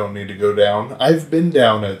hole you don't need to go down. I've been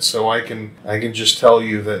down it, so I can just tell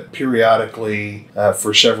you that periodically,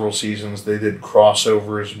 for several seasons, they did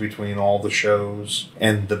crossovers between all the shows,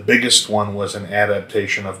 and the biggest one was an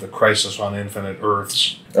adaptation of the Crisis on Infinite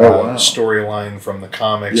Earths storyline from the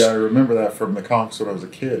comics. Yeah, I remember that from the comics when I was a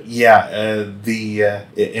kid. Yeah,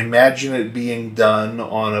 imagine it being done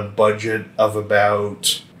on a budget of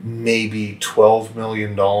about maybe $12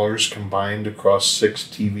 million combined across 6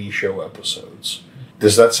 TV show episodes.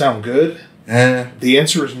 Does that sound good? The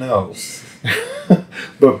answer is no.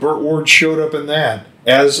 But Burt Ward showed up in that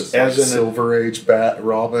as like an Silver Age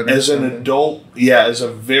Robin, as an adult, as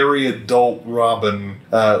a very adult Robin,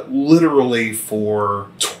 literally for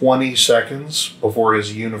 20 seconds before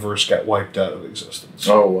his universe got wiped out of existence.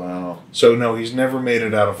 Oh wow! So no, he's never made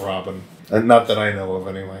it out of Robin. Not that I know of,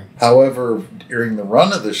 anyway. However, during the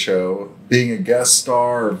run of the show, being a guest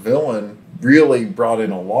star or villain really brought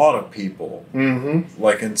in a lot of people. Mm-hmm.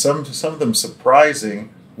 Like, and some of them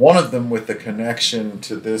surprising. One of them with the connection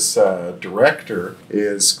to this director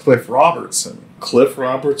is Cliff Robertson. Cliff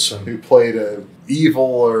Robertson. Who played a evil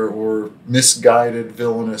or misguided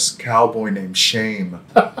villainous cowboy named Shame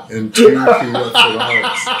in 2 Theatrical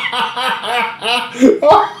Arts.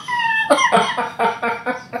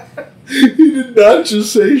 He did not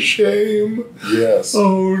just say shame. Yes.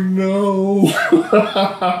 Oh no.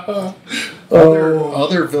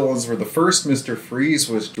 Other villains were the first Mr. Freeze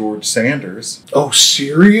was George Sanders. Oh,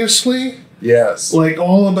 seriously? Yes. Like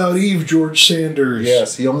All About Eve, George Sanders.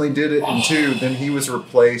 Yes, he only did it in 2. Then he was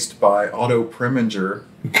replaced by Otto Preminger.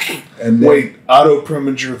 And then, wait, Otto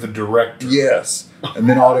Preminger, the director? Yes. And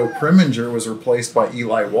then Otto Preminger was replaced by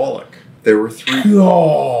Eli Wallach. There were 3.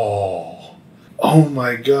 Oh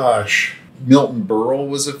my gosh. Milton Berle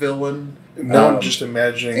was a villain. Now I'm just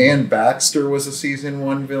imagining... Ann Baxter was a season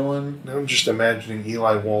 1 villain. Now I'm just imagining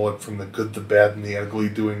Eli Wallach from The Good, the Bad, and the Ugly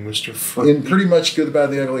doing Mr. Freeze. In pretty much Good, the Bad,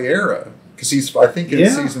 and the Ugly era. Because he's, I think, in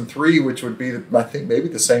season 3, which would be, I think, maybe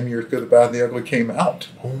the same year Good, the Bad, and the Ugly came out.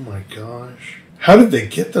 Oh my gosh. How did they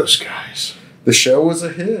get those guys? The show was a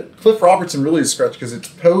hit. Cliff Robertson really is scratched because it's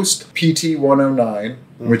post PT 109,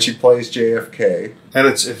 which he plays JFK. And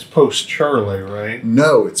it's post Charlie, right?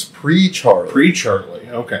 No, it's pre-Charlie. Pre-Charlie,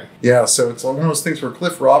 okay. Yeah, so it's one of those things where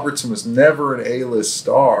Cliff Robertson was never an A-list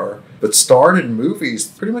star, but starred in movies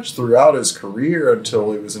pretty much throughout his career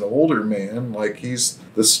until he was an older man. Like, he's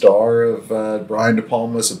the star of Brian De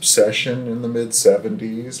Palma's Obsession in the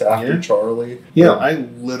mid-70s after Charlie. Yeah, I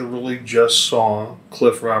literally just saw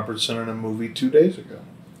Cliff Robertson in a movie 2 days ago.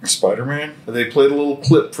 Spider-Man? They played a little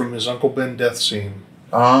clip from his Uncle Ben death scene.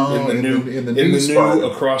 Oh, in the new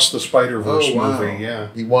Across the Spider-Verse movie, yeah.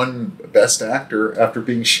 He won Best Actor after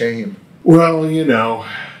being Shame. Well, you know,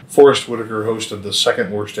 Forrest Whitaker hosted the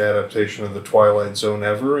second worst adaptation of The Twilight Zone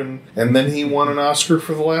ever, and then he won an Oscar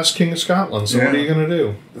for The Last King of Scotland, so what are you going to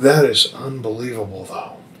do? That is unbelievable,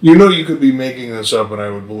 though. You know you could be making this up and I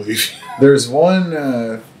would believe you. There's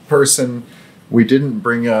one person we didn't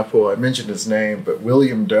bring up, well, I mentioned his name, but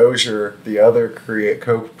William Dozier, the other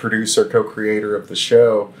co-producer, co-creator of the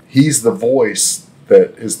show, he's the voice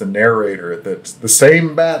that is the narrator. That's the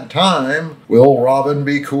same bad time. Will Robin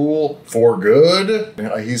be cool for good?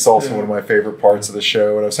 He's also one of my favorite parts of the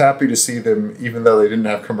show, and I was happy to see them, even though they didn't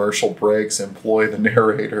have commercial breaks, employ the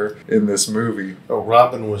narrator in this movie. Oh,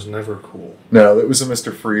 Robin was never cool. No, it was a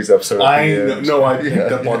Mr. Freeze episode. I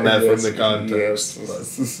picked up on that from the context.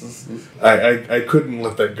 Yes. I couldn't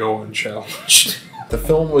let that go unchallenged. The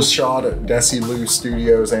film was shot at Desilu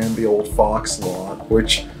Studios and the old Fox lot,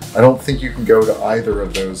 which I don't think you can go to either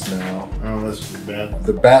of those now. Oh, that's too bad.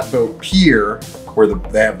 The Batboat Pier, where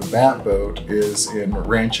they have the Batboat, is in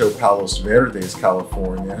Rancho Palos Verdes,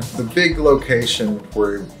 California. The big location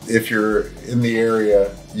where, if you're in the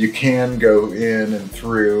area, you can go in and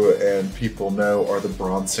through, and people know, are the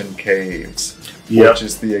Bronson Caves. Yep. Which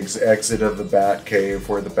is the exit of the Bat Cave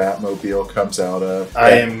where the Batmobile comes out of. I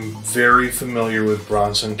am very familiar with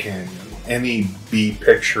Bronson Canyon. Any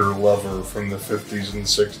B-picture lover from the 50s and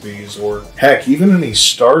 60s, or heck, even any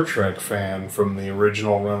Star Trek fan from the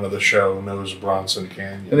original run of the show knows Bronson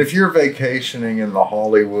Canyon. And if you're vacationing in the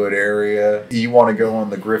Hollywood area, you want to go on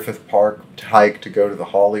the Griffith Park hike to go to the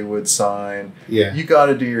Hollywood sign, you got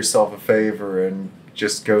to do yourself a favor and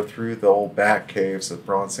just go through the old Bat Caves of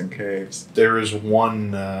Bronson Caves. There is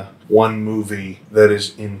one movie that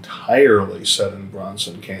is entirely set in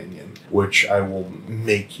Bronson Canyon, which I will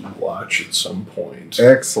make you watch at some point.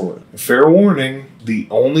 Excellent. Fair warning, the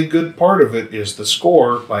only good part of it is the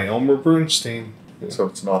score by Elmer Bernstein. So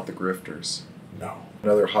it's not the Grifters. No.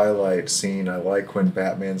 Another highlight scene I like when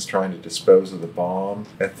Batman's trying to dispose of the bomb.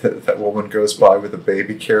 And that woman goes by with a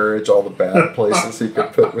baby carriage, all the bad places he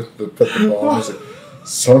could put the bomb. He's like,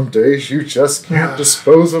 some days you just can't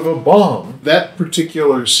dispose of a bomb. That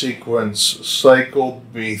particular sequence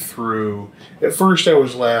cycled me through. At first I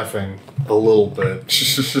was laughing a little bit.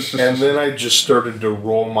 And then I just started to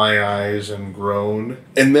roll my eyes and groan.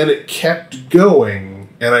 And then it kept going.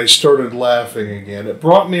 And I started laughing again. It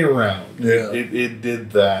brought me around. Yeah. It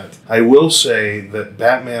did that. I will say that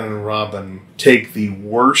Batman and Robin take the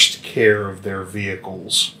worst care of their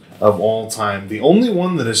vehicles of all time. The only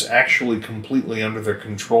one that is actually completely under their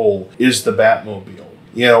control is the Batmobile.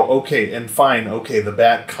 You know, okay, and fine, okay, the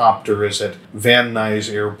Batcopter is at Van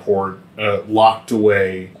Nuys Airport, locked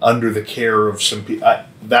away under the care of some people.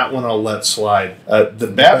 That one I'll let slide.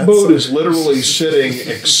 The Batboat is literally sitting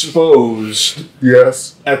exposed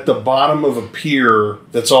at the bottom of a pier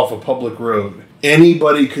that's off a public road.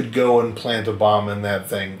 Anybody could go and plant a bomb in that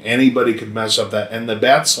thing. Anybody could mess up that. And the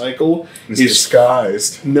Batcycle is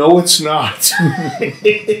disguised. No, it's not.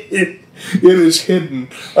 It is hidden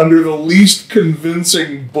under the least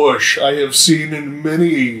convincing bush I have seen in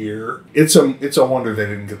many a year. It's a wonder they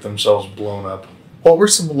didn't get themselves blown up. What were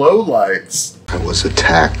some lowlights? I was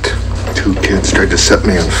attacked. 2 kids tried to set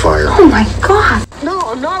me on fire. Oh my God! No,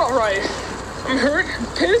 I'm not all right. I'm hurt, I'm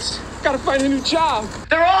pissed. Gotta find a new job.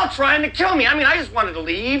 They're all trying to kill me. I mean, I just wanted to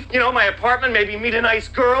leave. You know, my apartment, maybe meet a nice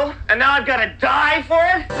girl. And now I've got to die for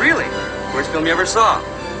it? Really? Worst film you ever saw?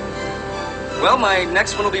 Well, my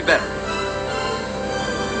next one will be better.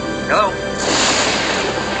 Hello?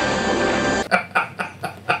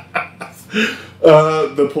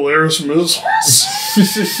 The Polaris missiles.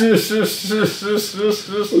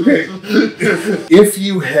 Okay. If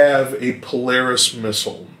you have a Polaris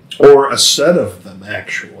missile, or a set of them,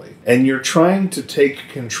 actually, and you're trying to take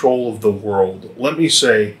control of the world, let me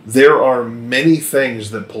say, there are many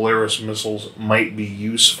things that Polaris missiles might be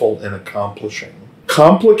useful in accomplishing.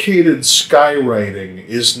 Complicated skywriting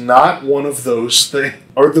is not one of those things.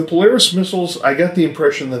 Are the Polaris missiles, I got the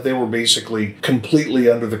impression that they were basically completely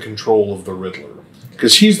under the control of the Riddler,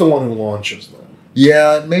 because he's the one who launches them.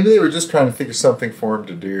 Yeah, maybe they were just trying to think of something for him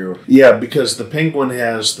to do. Yeah, because the Penguin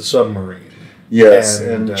has the submarine. Yes,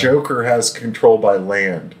 and Joker has control by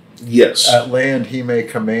land. Yes. At land he may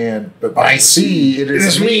command, but by sea it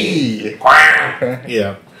is me.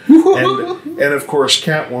 Yeah. and of course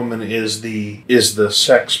Catwoman is the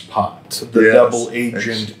sex pot, the double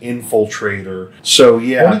agent infiltrator. So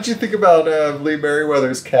yeah. What did you think about Lee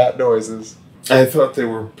Merriweather's cat noises? I thought they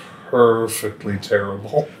were perfectly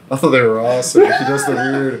terrible. I thought they were awesome. She does the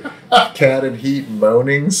weird cat and heat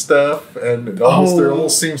moaning stuff, and there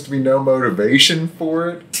almost seems to be no motivation for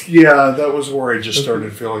it. Yeah, that was where I just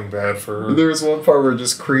started feeling bad for her. There was one part where it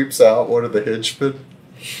just creeps out one of the henchmen,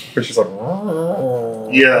 where she's like,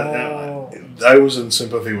 yeah, I was in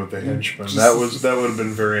sympathy with the henchman. That would have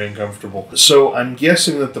been very uncomfortable. So I'm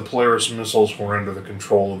guessing that the Polaris missiles were under the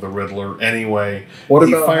control of the Riddler anyway.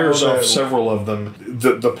 He fires off several of them.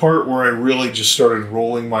 The part where I really just started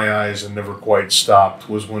rolling my eyes and never quite stopped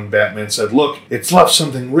was when Batman said, "Look, it's left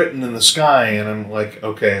something written in the sky," and I'm like,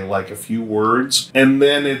 okay, like a few words, and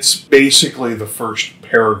then it's basically the first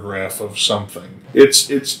paragraph of something.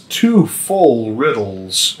 It's two full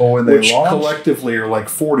riddles, which collectively are like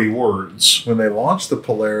 40 words. When they launched the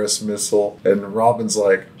Polaris missile, and Robin's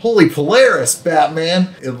like, "Holy Polaris, Batman!"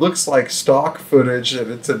 It looks like stock footage,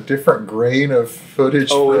 and it's a different grain of footage.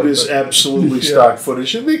 Oh, it is absolutely stock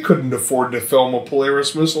footage, and they couldn't afford to film a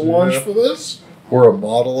Polaris missile launch for this. Or a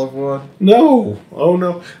model of one? No. Oh,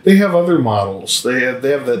 no. They have other models. They have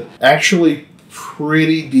that actually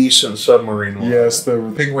pretty decent submarine one. Yes,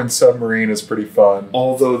 the Penguin submarine is pretty fun.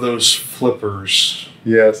 Although those flippers.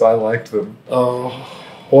 Yes, I liked them. Oh.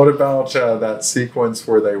 What about that sequence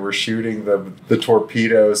where they were shooting the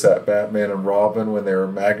torpedoes at Batman and Robin when they were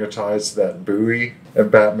magnetized to that buoy? And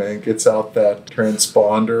Batman gets out that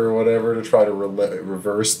transponder or whatever to try to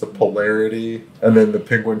reverse the polarity. And then the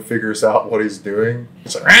Penguin figures out what he's doing.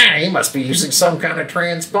 He's like, he must be using some kind of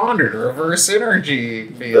transponder to reverse energy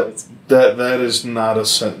fields. That is not a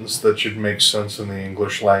sentence that should make sense in the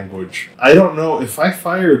English language. I don't know, if I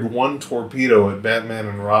fired one torpedo at Batman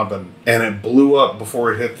and Robin and it blew up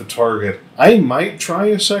before it hit the target, I might try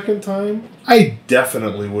a second time. I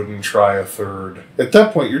definitely wouldn't try a third. At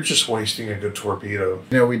that point, you're just wasting a good torpedo.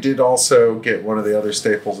 You know, we did also get one of the other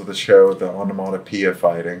staples of the show, the onomatopoeia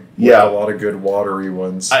fighting. Yeah. A lot of good watery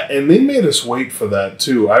ones. And they made us wait for that,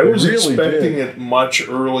 too. I was expecting it much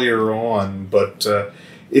earlier on, but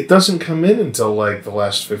it doesn't come in until, like, the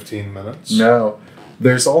last 15 minutes. No.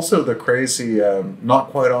 There's also the crazy, not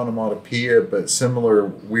quite onomatopoeia, but similar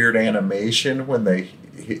weird animation when they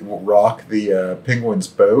rock the Penguin's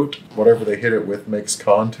boat. Whatever they hit it with makes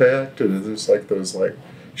contact, and there's like those like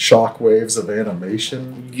shock waves of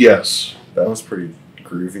animation. Yes. That was pretty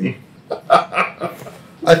groovy.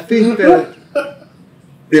 I think that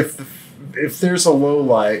if there's a low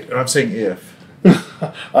light, and I'm saying if.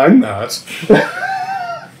 I'm not.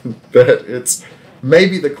 That it's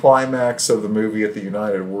maybe the climax of the movie at the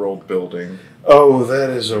United World building. Oh, that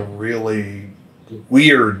is a really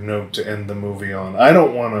weird note to end the movie on. I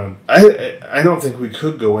don't want to. I don't think we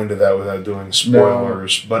could go into that without doing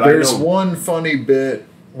spoilers. No, but there's one funny bit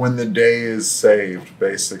when the day is saved,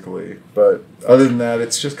 basically. But other than that,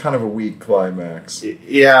 it's just kind of a weak climax.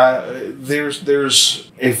 Yeah,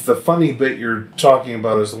 there's. If the funny bit you're talking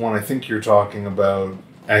about is the one I think you're talking about,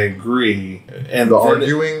 I agree. And the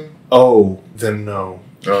arguing. Then no.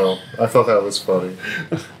 Oh, I thought that was funny.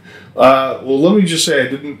 Well, let me just say,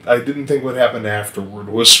 I didn't think what happened afterward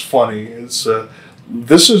was funny. It's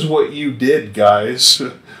this is what you did, guys.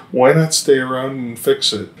 Why not stay around and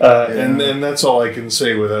fix it? And that's all I can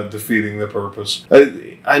say without defeating the purpose.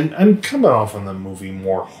 I'm coming off on the movie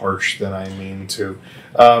more harsh than I mean to.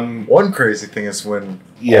 One crazy thing is when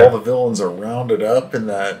all the villains are rounded up in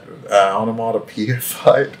that onomatopoeia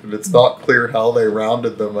fight, and it's not clear how they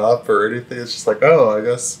rounded them up or anything. It's just like, oh, I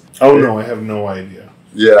guess. Oh, no, I have no idea.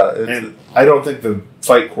 Yeah. And I don't think the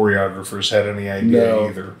fight choreographers had any idea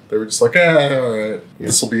either. They were just like, all right,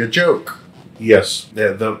 this will be a joke. Yes.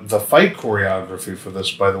 The fight choreography for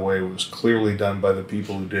this, by the way, was clearly done by the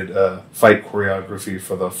people who did fight choreography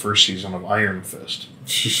for the first season of Iron Fist.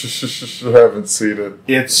 I haven't seen it.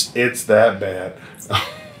 It's that bad.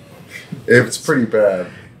 It's pretty bad.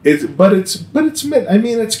 But it's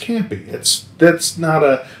campy. That's not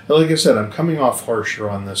a, like I said, I'm coming off harsher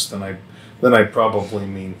on this than I probably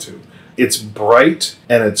mean to. It's bright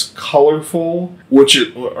and it's colorful, which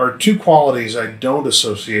are two qualities I don't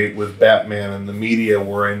associate with Batman in the media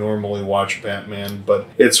where I normally watch Batman, but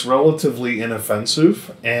it's relatively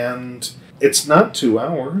inoffensive and it's not 2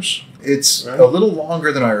 hours. It's a little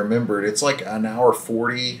longer than I remembered. It's like an hour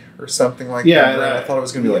 40 or something like that. I thought it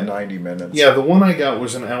was going to be like 90 minutes. Yeah, the one I got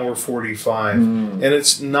was an hour 45, and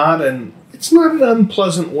it's not an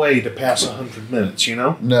unpleasant way to pass 100 minutes, you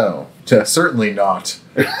know? No, certainly not.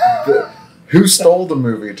 Who stole the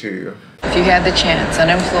movie to you? If you had the chance,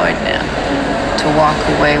 unemployed now, to walk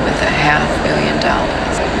away with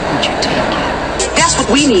 $500,000, would you take it? That's what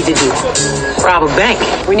we need to do. Rob a bank.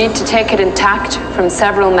 We need to take it intact from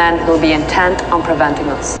several men who will be intent on preventing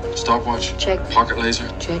us. Stopwatch. Check. Pocket laser.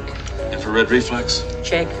 Check. Infrared reflex.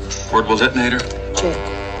 Check. Portable detonator. Check.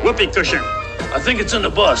 Whoopee cushion. I think it's in the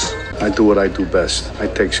bus. I do what I do best. I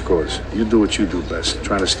take scores. You do what you do best.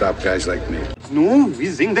 Trying to stop guys like me. No, we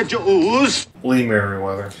sing the Jews. Lee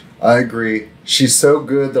Merriweather. I agree. She's so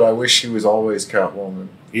good that I wish she was always Catwoman.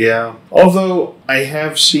 Yeah. Although I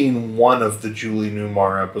have seen one of the Julie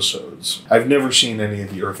Newmar episodes. I've never seen any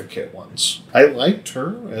of the Eartha Kitt ones. I liked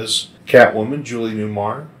her as Catwoman, Julie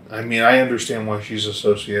Newmar. I mean, I understand why she's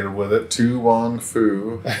associated with it. Tu Wong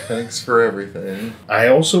Fu, thanks for everything. I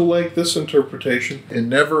also like this interpretation. It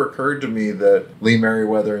never occurred to me that Lee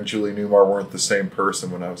Merriweather and Julie Newmar weren't the same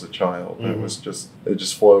person when I was a child. Mm-hmm. It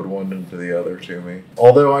just flowed one into the other to me.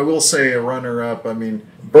 Although I will say a runner-up, I mean,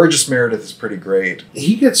 Burgess Meredith is pretty great.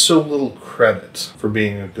 He gets so little credit for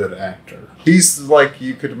being a good actor. He's like,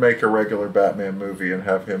 you could make a regular Batman movie and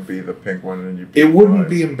have him be the Penguin and you'd be It wouldn't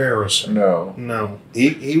be embarrassing. No. No.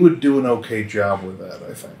 He would do an okay job with that,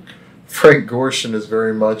 I think. Frank Gorshin is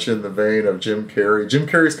very much in the vein of Jim Carrey. Jim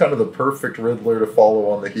Carrey's kind of the perfect Riddler to follow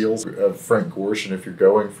on the heels of Frank Gorshin if you're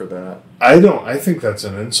going for that. I think that's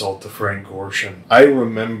an insult to Frank Gorshin. I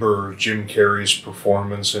remember Jim Carrey's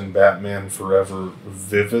performance in Batman Forever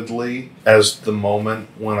vividly as the moment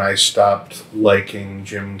when I stopped liking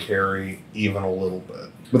Jim Carrey even a little bit.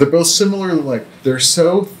 But they're both similar, like, they're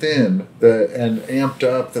so thin and amped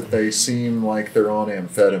up that they seem like they're on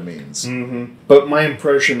amphetamines. Mm-hmm. But my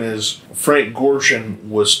impression is Frank Gorshin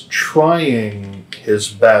was trying his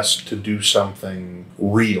best to do something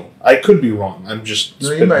real. I could be wrong. I'm just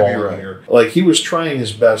spitballing here. Like, he was trying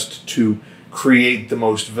his best to create the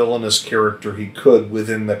most villainous character he could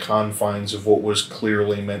within the confines of what was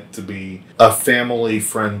clearly meant to be a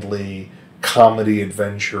family-friendly comedy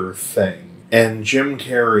adventure thing. And Jim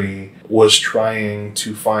Carrey was trying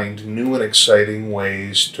to find new and exciting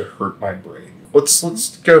ways to hurt my brain.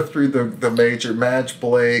 Let's go through the major. Madge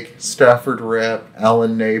Blake, Stafford Rep,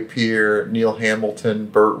 Alan Napier, Neil Hamilton,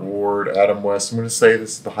 Burt Ward, Adam West. I'm going to say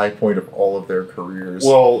this is the high point of all of their careers.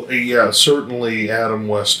 Well, yeah, certainly Adam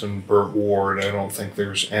West and Burt Ward. I don't think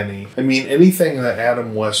there's any. I mean, anything that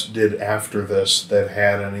Adam West did after this that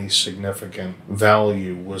had any significant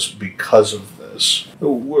value was because of this.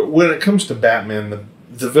 When it comes to Batman,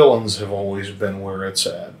 the villains have always been where it's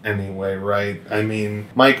at anyway, right? I mean,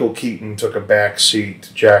 Michael Keaton took a back seat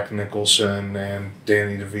to Jack Nicholson and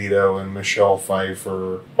Danny DeVito and Michelle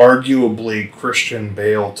Pfeiffer. Arguably, Christian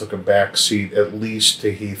Bale took a back seat at least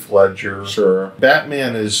to Heath Ledger. Sure.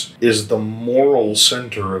 Batman is the moral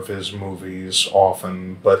center of his movies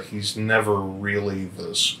often, but he's never really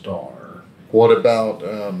the star. What about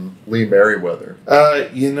Lee Merriweather?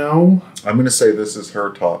 I'm going to say this is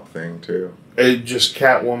her top thing, too. Just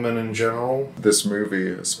Catwoman in general? This movie,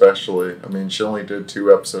 especially. I mean, she only did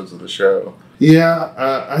 2 episodes of the show. Yeah,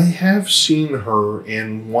 I have seen her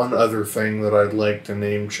in one other thing that I'd like to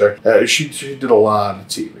name check. She did a lot of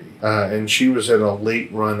TV. And she was in a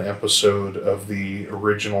late-run episode of the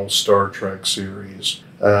original Star Trek series,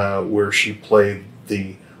 where she played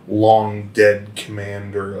the long-dead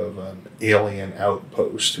commander of an alien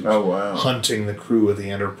outpost who's hunting the crew of the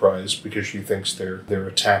Enterprise because she thinks they're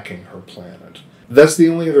attacking her planet. That's the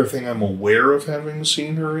only other thing I'm aware of having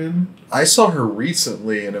seen her in. I saw her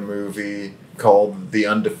recently in a movie called The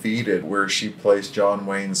Undefeated, where she plays John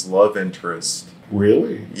Wayne's love interest.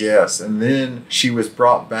 Really? Yes, and then she was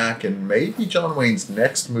brought back in maybe John Wayne's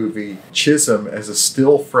next movie, Chisholm, as a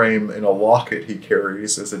still frame in a locket he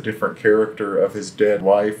carries as a different character of his dead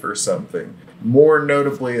wife or something. More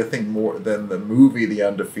notably, I think, more than the movie The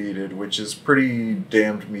Undefeated, which is pretty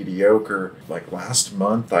damned mediocre. Like last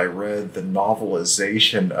month, I read the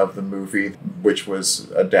novelization of the movie, which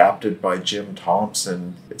was adapted by Jim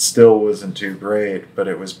Thompson. It still wasn't too great, but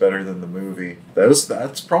it was better than the movie.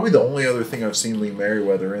 That's probably the only other thing I've seen Lee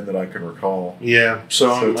Merriweather in that I can recall. Yeah,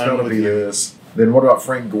 so it's going to be this. Then what about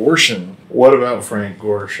Frank Gorshin? What about Frank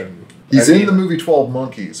Gorshin? He's in the movie 12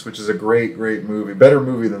 Monkeys, which is a great, great movie. Better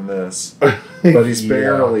movie than this. But he's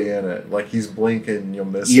barely in it. Like, he's blinking and you'll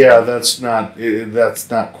miss him. Yeah, that's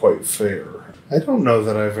not quite fair. I don't know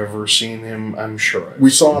that I've ever seen him. I'm sure we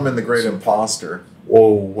saw him in The Great Imposter.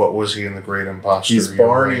 Whoa, what was he in The Great Imposter? He's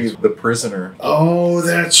Barney, the prisoner. Oh,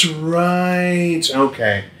 that's right.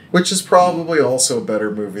 Okay. Which is probably also a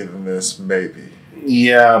better movie than this, maybe.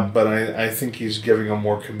 Yeah, but I think he's giving a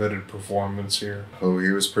more committed performance here. Oh, he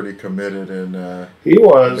was pretty committed in he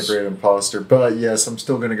was The Great Imposter. But yes, I'm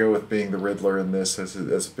still going to go with being the Riddler in this as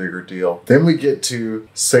a bigger deal. Then we get to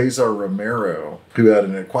Cesar Romero, who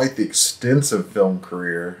had quite the extensive film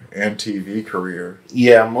career and TV career.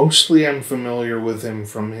 Yeah, mostly I'm familiar with him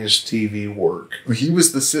from his TV work. He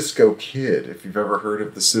was the Cisco Kid, if you've ever heard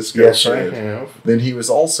of the Cisco Kid. Yes, I have. Then he was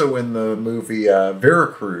also in the movie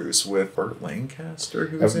Veracruz with Burt Lancaster. Lancaster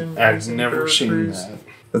who's in. I've never seen that.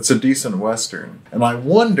 That's a decent Western. And I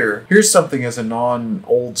wonder, here's something as a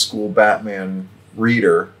non-old school Batman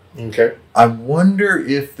reader. Okay. I wonder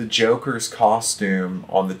if the Joker's costume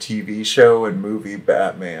on the TV show and movie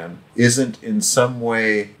Batman isn't in some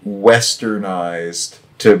way westernized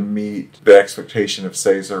to meet the expectation of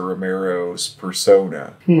Cesar Romero's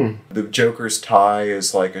persona. The Joker's tie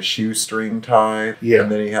is like a shoestring tie,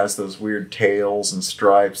 and then he has those weird tails and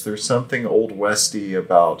stripes. There's something Old Westy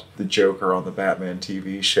about the Joker on the Batman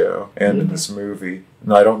TV show and in this movie.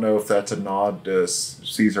 And I don't know if that's a nod to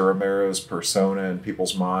Cesar Romero's persona in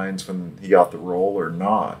people's minds when he got the role or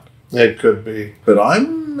not. It could be. But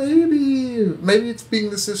I'm maybe it's being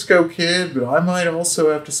the Cisco Kid, but I might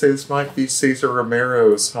also have to say this might be Cesar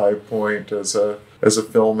Romero's high point as a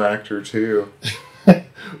film actor too.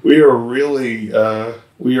 We are really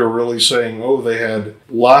saying, oh, they had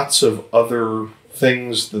lots of other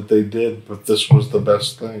things that they did, but this was the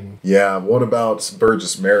best thing. Yeah, what about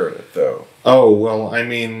Burgess Meredith, though? Oh, well, I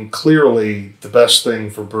mean, clearly the best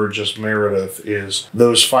thing for Burgess Meredith is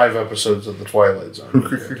those 5 episodes of The Twilight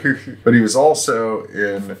Zone. But he was also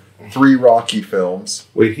in 3 Rocky films.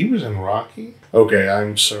 Wait, he was in Rocky? Okay,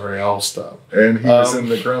 I'm sorry, I'll stop. And he was in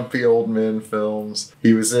the Grumpy Old Men films.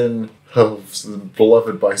 He was in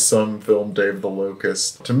beloved by some film, Dave the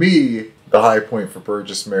Locust. To me, the high point for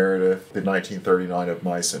Burgess Meredith, the 1939 Of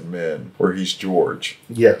Mice and Men, where he's George.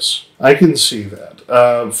 Yes, I can see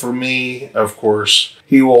that. For me, of course,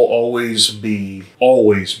 he will always be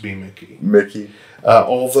Mickey. Mickey.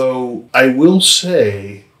 Although I will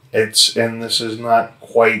say, and this is not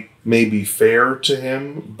quite maybe fair to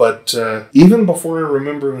him, but even before I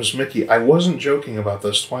remember him as Mickey, I wasn't joking about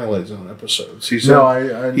those Twilight Zone episodes. He's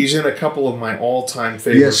in a couple of my all-time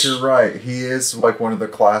favorites. Yes, you're right. He is like one of the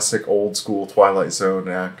classic old-school Twilight Zone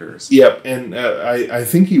actors. Yep, and I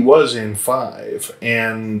think he was in 5,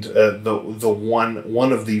 and the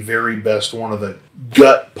one of the very best, one of the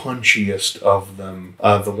gut punchiest of them,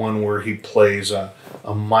 the one where he plays a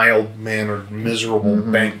mild-mannered, miserable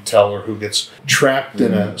bank teller who gets trapped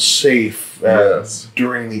in a safe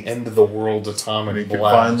during the end of the world atomic blast. You can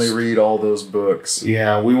finally read all those books.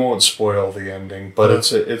 Yeah, we won't spoil the ending, but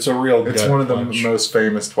it's a real gut It's one of the punch. most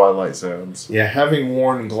famous Twilight Zones. Yeah, having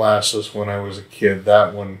worn glasses when I was a kid,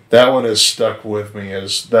 that one has stuck with me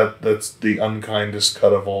as that's the unkindest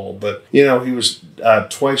cut of all. But he was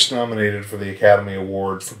twice nominated for the Academy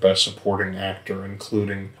Award for Best Supporting Actor,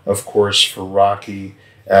 including, of course, for Rocky.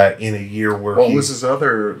 In a year where what was his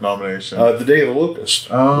other nomination? The Day of the Locust.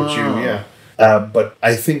 Oh. But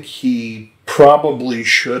I think he probably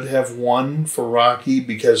should have won for Rocky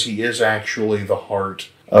because he is actually the heart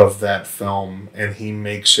of that film, and he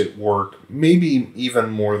makes it work maybe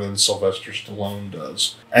even more than Sylvester Stallone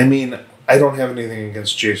does. I mean, I don't have anything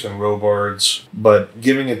against Jason Robards, but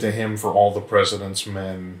giving it to him for All the President's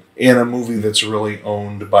Men in a movie that's really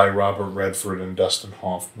owned by Robert Redford and Dustin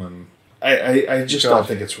Hoffman, I just don't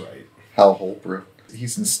think it's right. Hal Holbrook.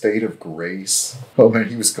 He's in State of Grace. Oh man,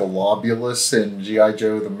 he was Globulus in G.I.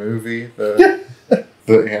 Joe the movie, the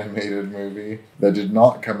animated movie that did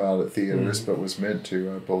not come out at theaters but was meant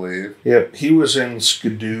to, I believe. Yep, he was in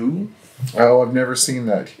Skidoo. Oh, I've never seen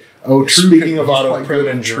that. Oh, Speaking of Otto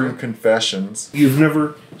Preminger, True Confessions. You've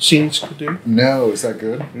never seen Skidoo? No, is that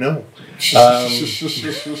good? No. It's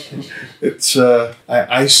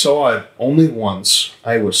I saw it only once.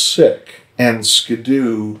 I was sick, and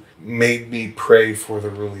Skidoo made me pray for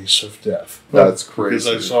the release of death. That's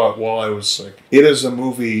crazy. Because I saw it while I was sick. It is a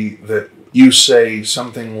movie that you say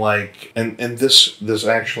something like, and this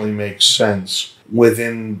actually makes sense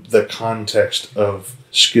within the context of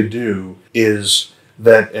Skidoo, is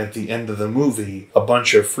that at the end of the movie, a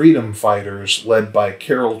bunch of freedom fighters led by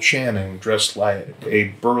Carol Channing, dressed like a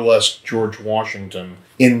burlesque George Washington,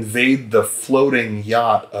 invade the floating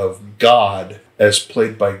yacht of God, as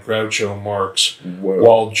played by Groucho Marx,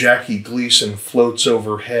 while Jackie Gleason floats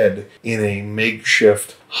overhead in a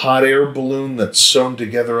makeshift hot air balloon that's sewn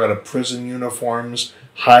together out of prison uniforms,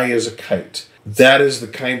 high as a kite. That is the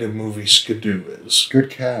kind of movie Skidoo is.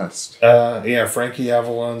 Good cast. Yeah, Frankie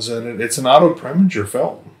Avalon's in it. It's an Otto Preminger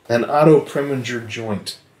film. An Otto Preminger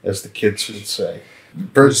joint, as the kids would say.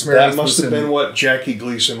 That must have been what Jackie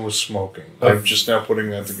Gleason was smoking. I'm just now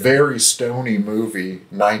putting that together. Very stony movie,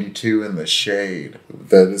 92 in the Shade,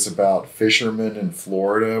 that is about fishermen in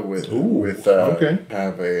Florida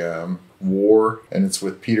have a war, and it's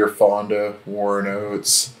with Peter Fonda, Warren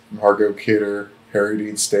Oates, Margot Kidder, Harry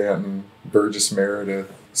Dean Stanton, Burgess Meredith,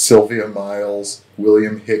 Sylvia Miles,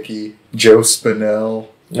 William Hickey, Joe Spinell.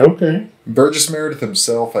 Okay. Burgess Meredith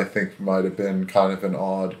himself, I think, might have been kind of an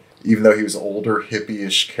odd even though he was an older,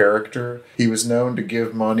 hippie-ish character. He was known to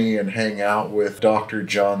give money and hang out with Dr.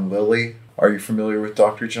 John Lilly. Are you familiar with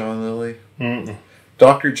Dr. John Lilly? Mm-mm.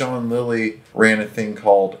 Dr. John Lilly ran a thing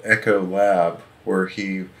called Echo Lab, where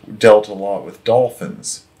he dealt a lot with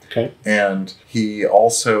dolphins. Okay. And he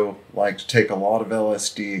also liked to take a lot of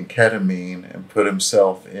LSD and ketamine and put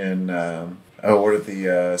himself in,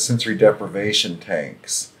 sensory deprivation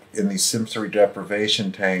tanks. In these sensory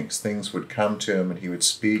deprivation tanks, things would come to him and he would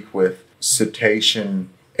speak with cetacean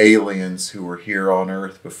aliens who were here on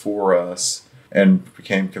Earth before us and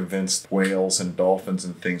became convinced whales and dolphins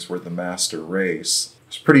and things were the master race.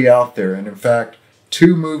 It's pretty out there. And in fact,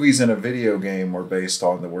 2 movies and a video game were based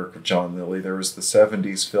on the work of John Lilly. There was the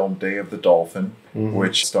 70s film Day of the Dolphin,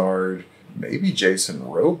 which starred maybe Jason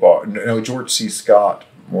George C. Scott,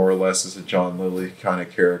 more or less, as a John Lilly kind of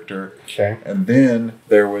character. Okay. And then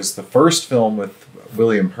there was the first film with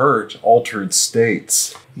William Hurt, Altered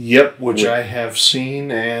States. Yep, which I have seen,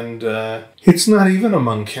 and it's not even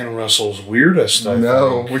among Ken Russell's weirdest, I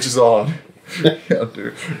think. Which is odd. Yeah,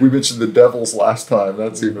 dude. We mentioned The Devils last time.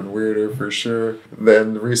 That's even weirder for sure.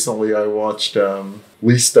 Then recently I watched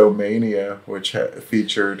Listomania, which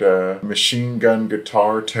featured machine gun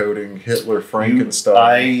guitar toting Hitler Frankenstein.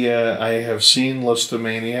 I have seen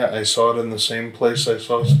Listomania. I saw it in the same place I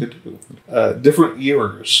saw Skidoo. Different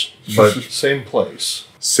years, but same place.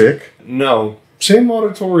 Sick? No. Same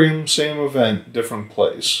auditorium, same event, different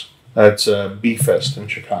place. That's B-Fest in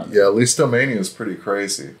Chicago. Yeah, Listomania is pretty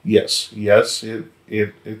crazy. Yes,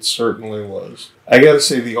 it certainly was. I gotta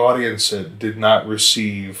say, the audience did not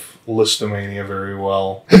receive Listomania very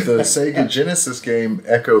well. The Sega Genesis game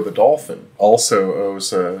Echo the Dolphin also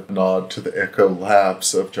owes a nod to the Echo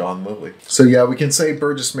Labs of John Lilly. So yeah, we can say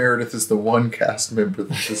Burgess Meredith is the one cast member that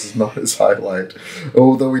this is not his highlight.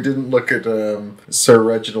 Although we didn't look at Sir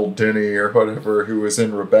Reginald Denny or whatever, who was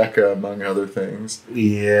in Rebecca, among other things.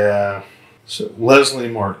 Yeah. So Leslie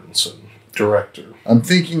Martinson, director. I'm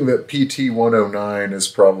thinking that PT-109 is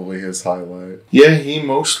probably his highlight. Yeah, he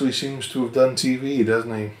mostly seems to have done TV,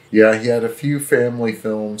 doesn't he? Yeah, he had a few family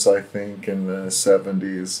films, I think, in the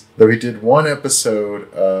 70s. Though he did one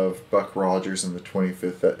episode of Buck Rogers in the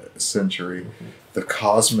 25th century. The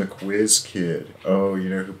Cosmic Whiz Kid. Oh, you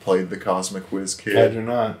know who played the Cosmic Whiz Kid? I do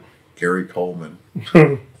not. Gary Coleman.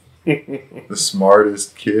 The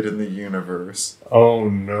smartest kid in the universe. Oh,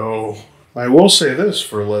 no. I will say this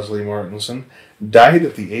for Leslie Martinson. Died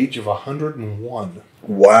at the age of 101.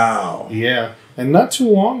 Wow. Yeah. And not too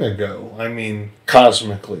long ago. I mean,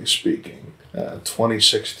 cosmically speaking.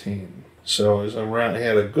 2016. So he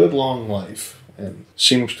had a good long life. And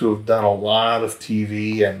seems to have done a lot of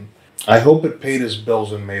TV. And I hope it paid his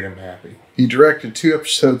bills and made him happy. He directed 2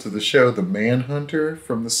 episodes of the show The Manhunter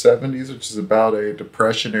from the 70s, which is about a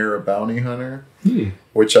Depression-era bounty hunter,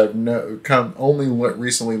 which I've only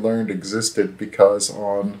recently learned existed because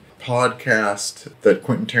on podcast that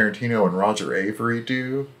Quentin Tarantino and Roger Avery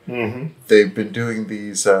do, they've been doing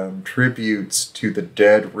these tributes to the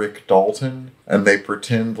dead Rick Dalton, and they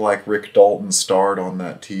pretend like Rick Dalton starred on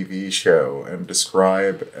that TV show and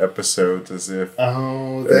describe episodes as if...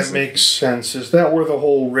 Oh, that makes sense. Is that where the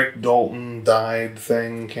whole Rick Dalton died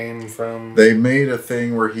thing came from? They made a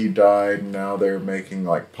thing where he died, and now they're making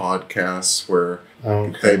like podcasts where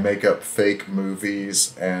they make up fake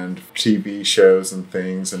movies and TV shows and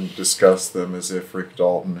things and discuss them as if Rick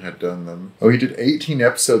Dalton had done them. Oh, he did 18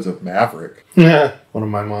 episodes of Maverick. Yeah, one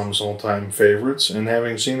of my mom's all-time favorites, and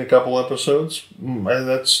having seen a couple episodes,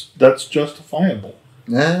 that's justifiable.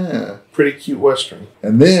 Yeah. Pretty cute Western.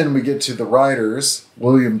 And then we get to the writers,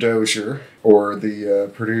 William Dozier, or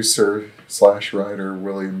the producer/writer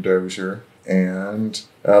William Dozier, and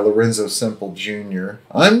Lorenzo Semple Jr.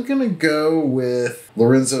 I'm going to go with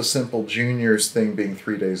Lorenzo Semple Jr.'s thing being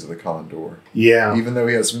 3 Days of the Condor. Yeah. Even though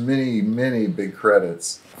he has many, many big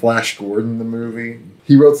credits. Flash Gordon, the movie.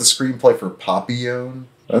 He wrote the screenplay for Papillon.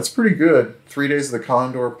 That's pretty good. 3 Days of the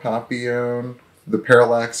Condor, Papillon, The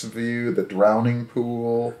Parallax View, The Drowning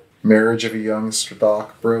Pool, Marriage of a Young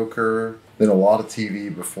Stockbroker, then a lot of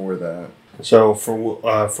TV before that. So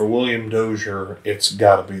for William Dozier, it's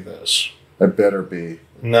got to be this. It better be.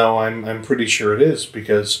 No, I'm pretty sure it is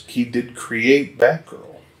because he did create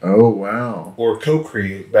Batgirl. Oh, wow. Or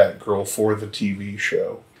co-create Batgirl for the TV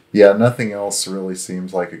show. Yeah, nothing else really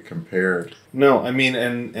seems like it compared. No, I mean,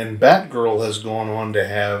 and Batgirl has gone on to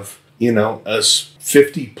have, a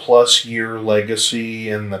 50-plus year legacy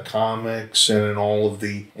in the comics and in all of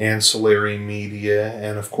the ancillary media.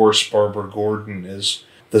 And, of course, Barbara Gordon is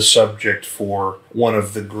the subject for one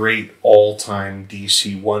of the great all-time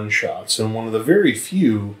DC one-shots and one of the very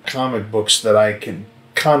few comic books that I can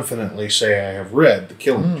confidently say I have read The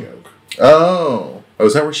Killing Joke. Oh,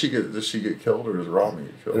 is that where does she get killed, or does Robin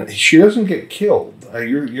get killed? She doesn't get killed.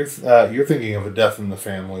 You're thinking of A Death in the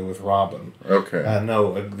Family with Robin. Okay.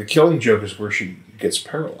 No, The Killing Joke is where she gets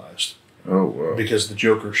paralyzed. Oh, wow. Because the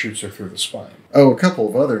Joker shoots her through the spine. Oh, a couple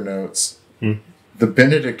of other notes. The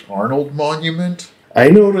Benedict Arnold Monument. I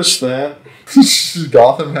noticed that.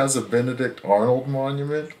 Gotham has a Benedict Arnold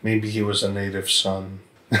Monument. Maybe he was a native son.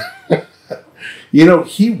 You know,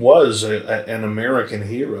 he was an American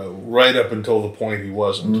hero right up until the point he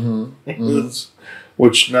wasn't.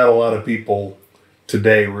 Which not a lot of people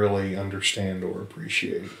today really understand or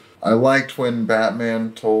appreciate. I liked when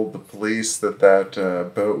Batman told the police that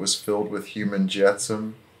boat was filled with human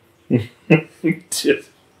jetsam.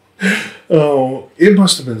 Oh, it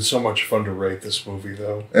must have been so much fun to write this movie,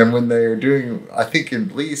 though. And when they're doing, I think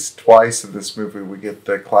at least twice in this movie, we get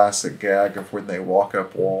the classic gag of when they walk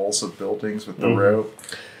up walls of buildings with the rope.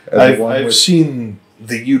 I've seen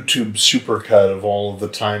the YouTube supercut of all of the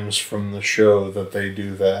times from the show that they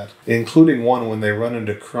do that, including one when they run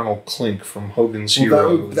into Colonel Klink from Hogan's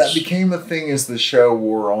Heroes. That became a thing as the show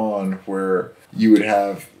wore on, where you would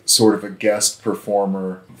have sort of a guest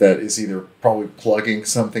performer that is either probably plugging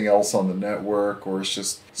something else on the network, or it's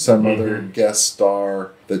just some other guest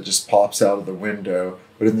star that just pops out of the window.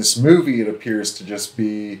 But in this movie, it appears to just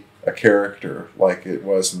be a character, like it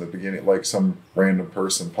was in the beginning, like some random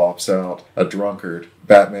person pops out, a drunkard.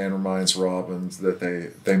 Batman reminds Robin that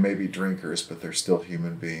they may be drinkers, but they're still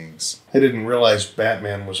human beings. I didn't realize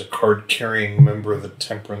Batman was a card-carrying member of the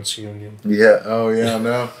Temperance Union. Yeah, oh yeah,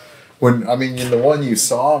 no. In the one you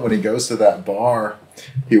saw, when he goes to that bar,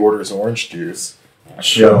 he orders orange juice.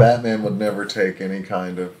 Sure. Yeah, Batman would never take any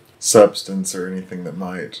kind of substance or anything that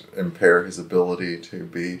might impair his ability to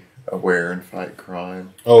be aware and fight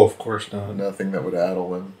crime. Oh, of course not. Nothing that would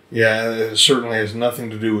addle him. Yeah, it certainly has nothing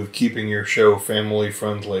to do with keeping your show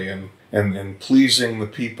family-friendly and pleasing the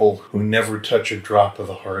people who never touch a drop of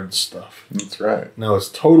the hard stuff. That's right. No, it's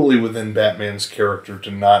totally within Batman's character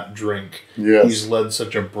to not drink. Yes. He's led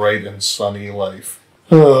such a bright and sunny life.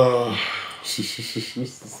 You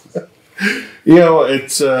know,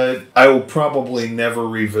 it's I will probably never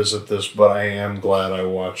revisit this, but I am glad I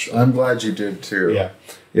watched it. I'm glad you did too. Yeah.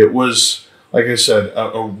 It was, like I said,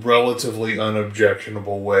 a relatively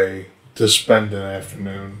unobjectionable way to spend an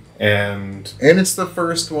afternoon. And it's the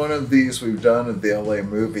first one of these we've done of the LA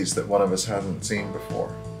movies that one of us hasn't seen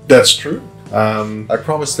before. That's true. I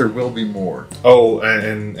promise there will be more. Oh,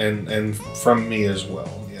 and from me as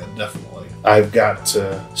well. Yeah, definitely. I've got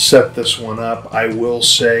to set this one up. I will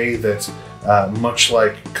say that much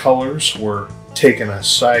like Colors, we're taking a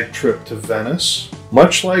side trip to Venice.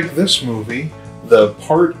 Much like this movie, the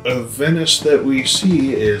part of Venice that we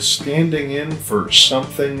see is standing in for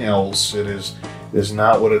something else. It is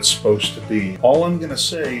not what it's supposed to be. All I'm going to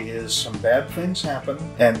say is some bad things happen,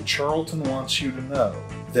 and Charlton wants you to know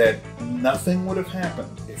that nothing would have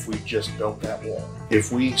happened if we just built that wall.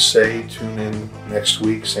 If we say tune in next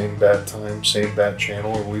week, same bad time, same bad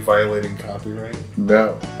channel, are we violating copyright?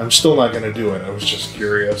 No. I'm still not going to do it. I was just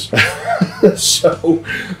curious. So,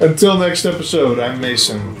 until next episode, I'm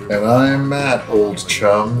Mason. And I'm Matt, old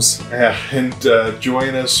chums. Yeah, and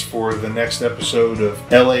join us for the next episode of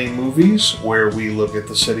LA Movies, where we look at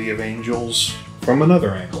the City of Angels from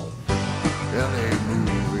another angle.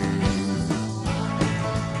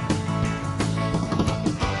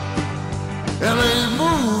 LA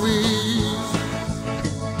Movie.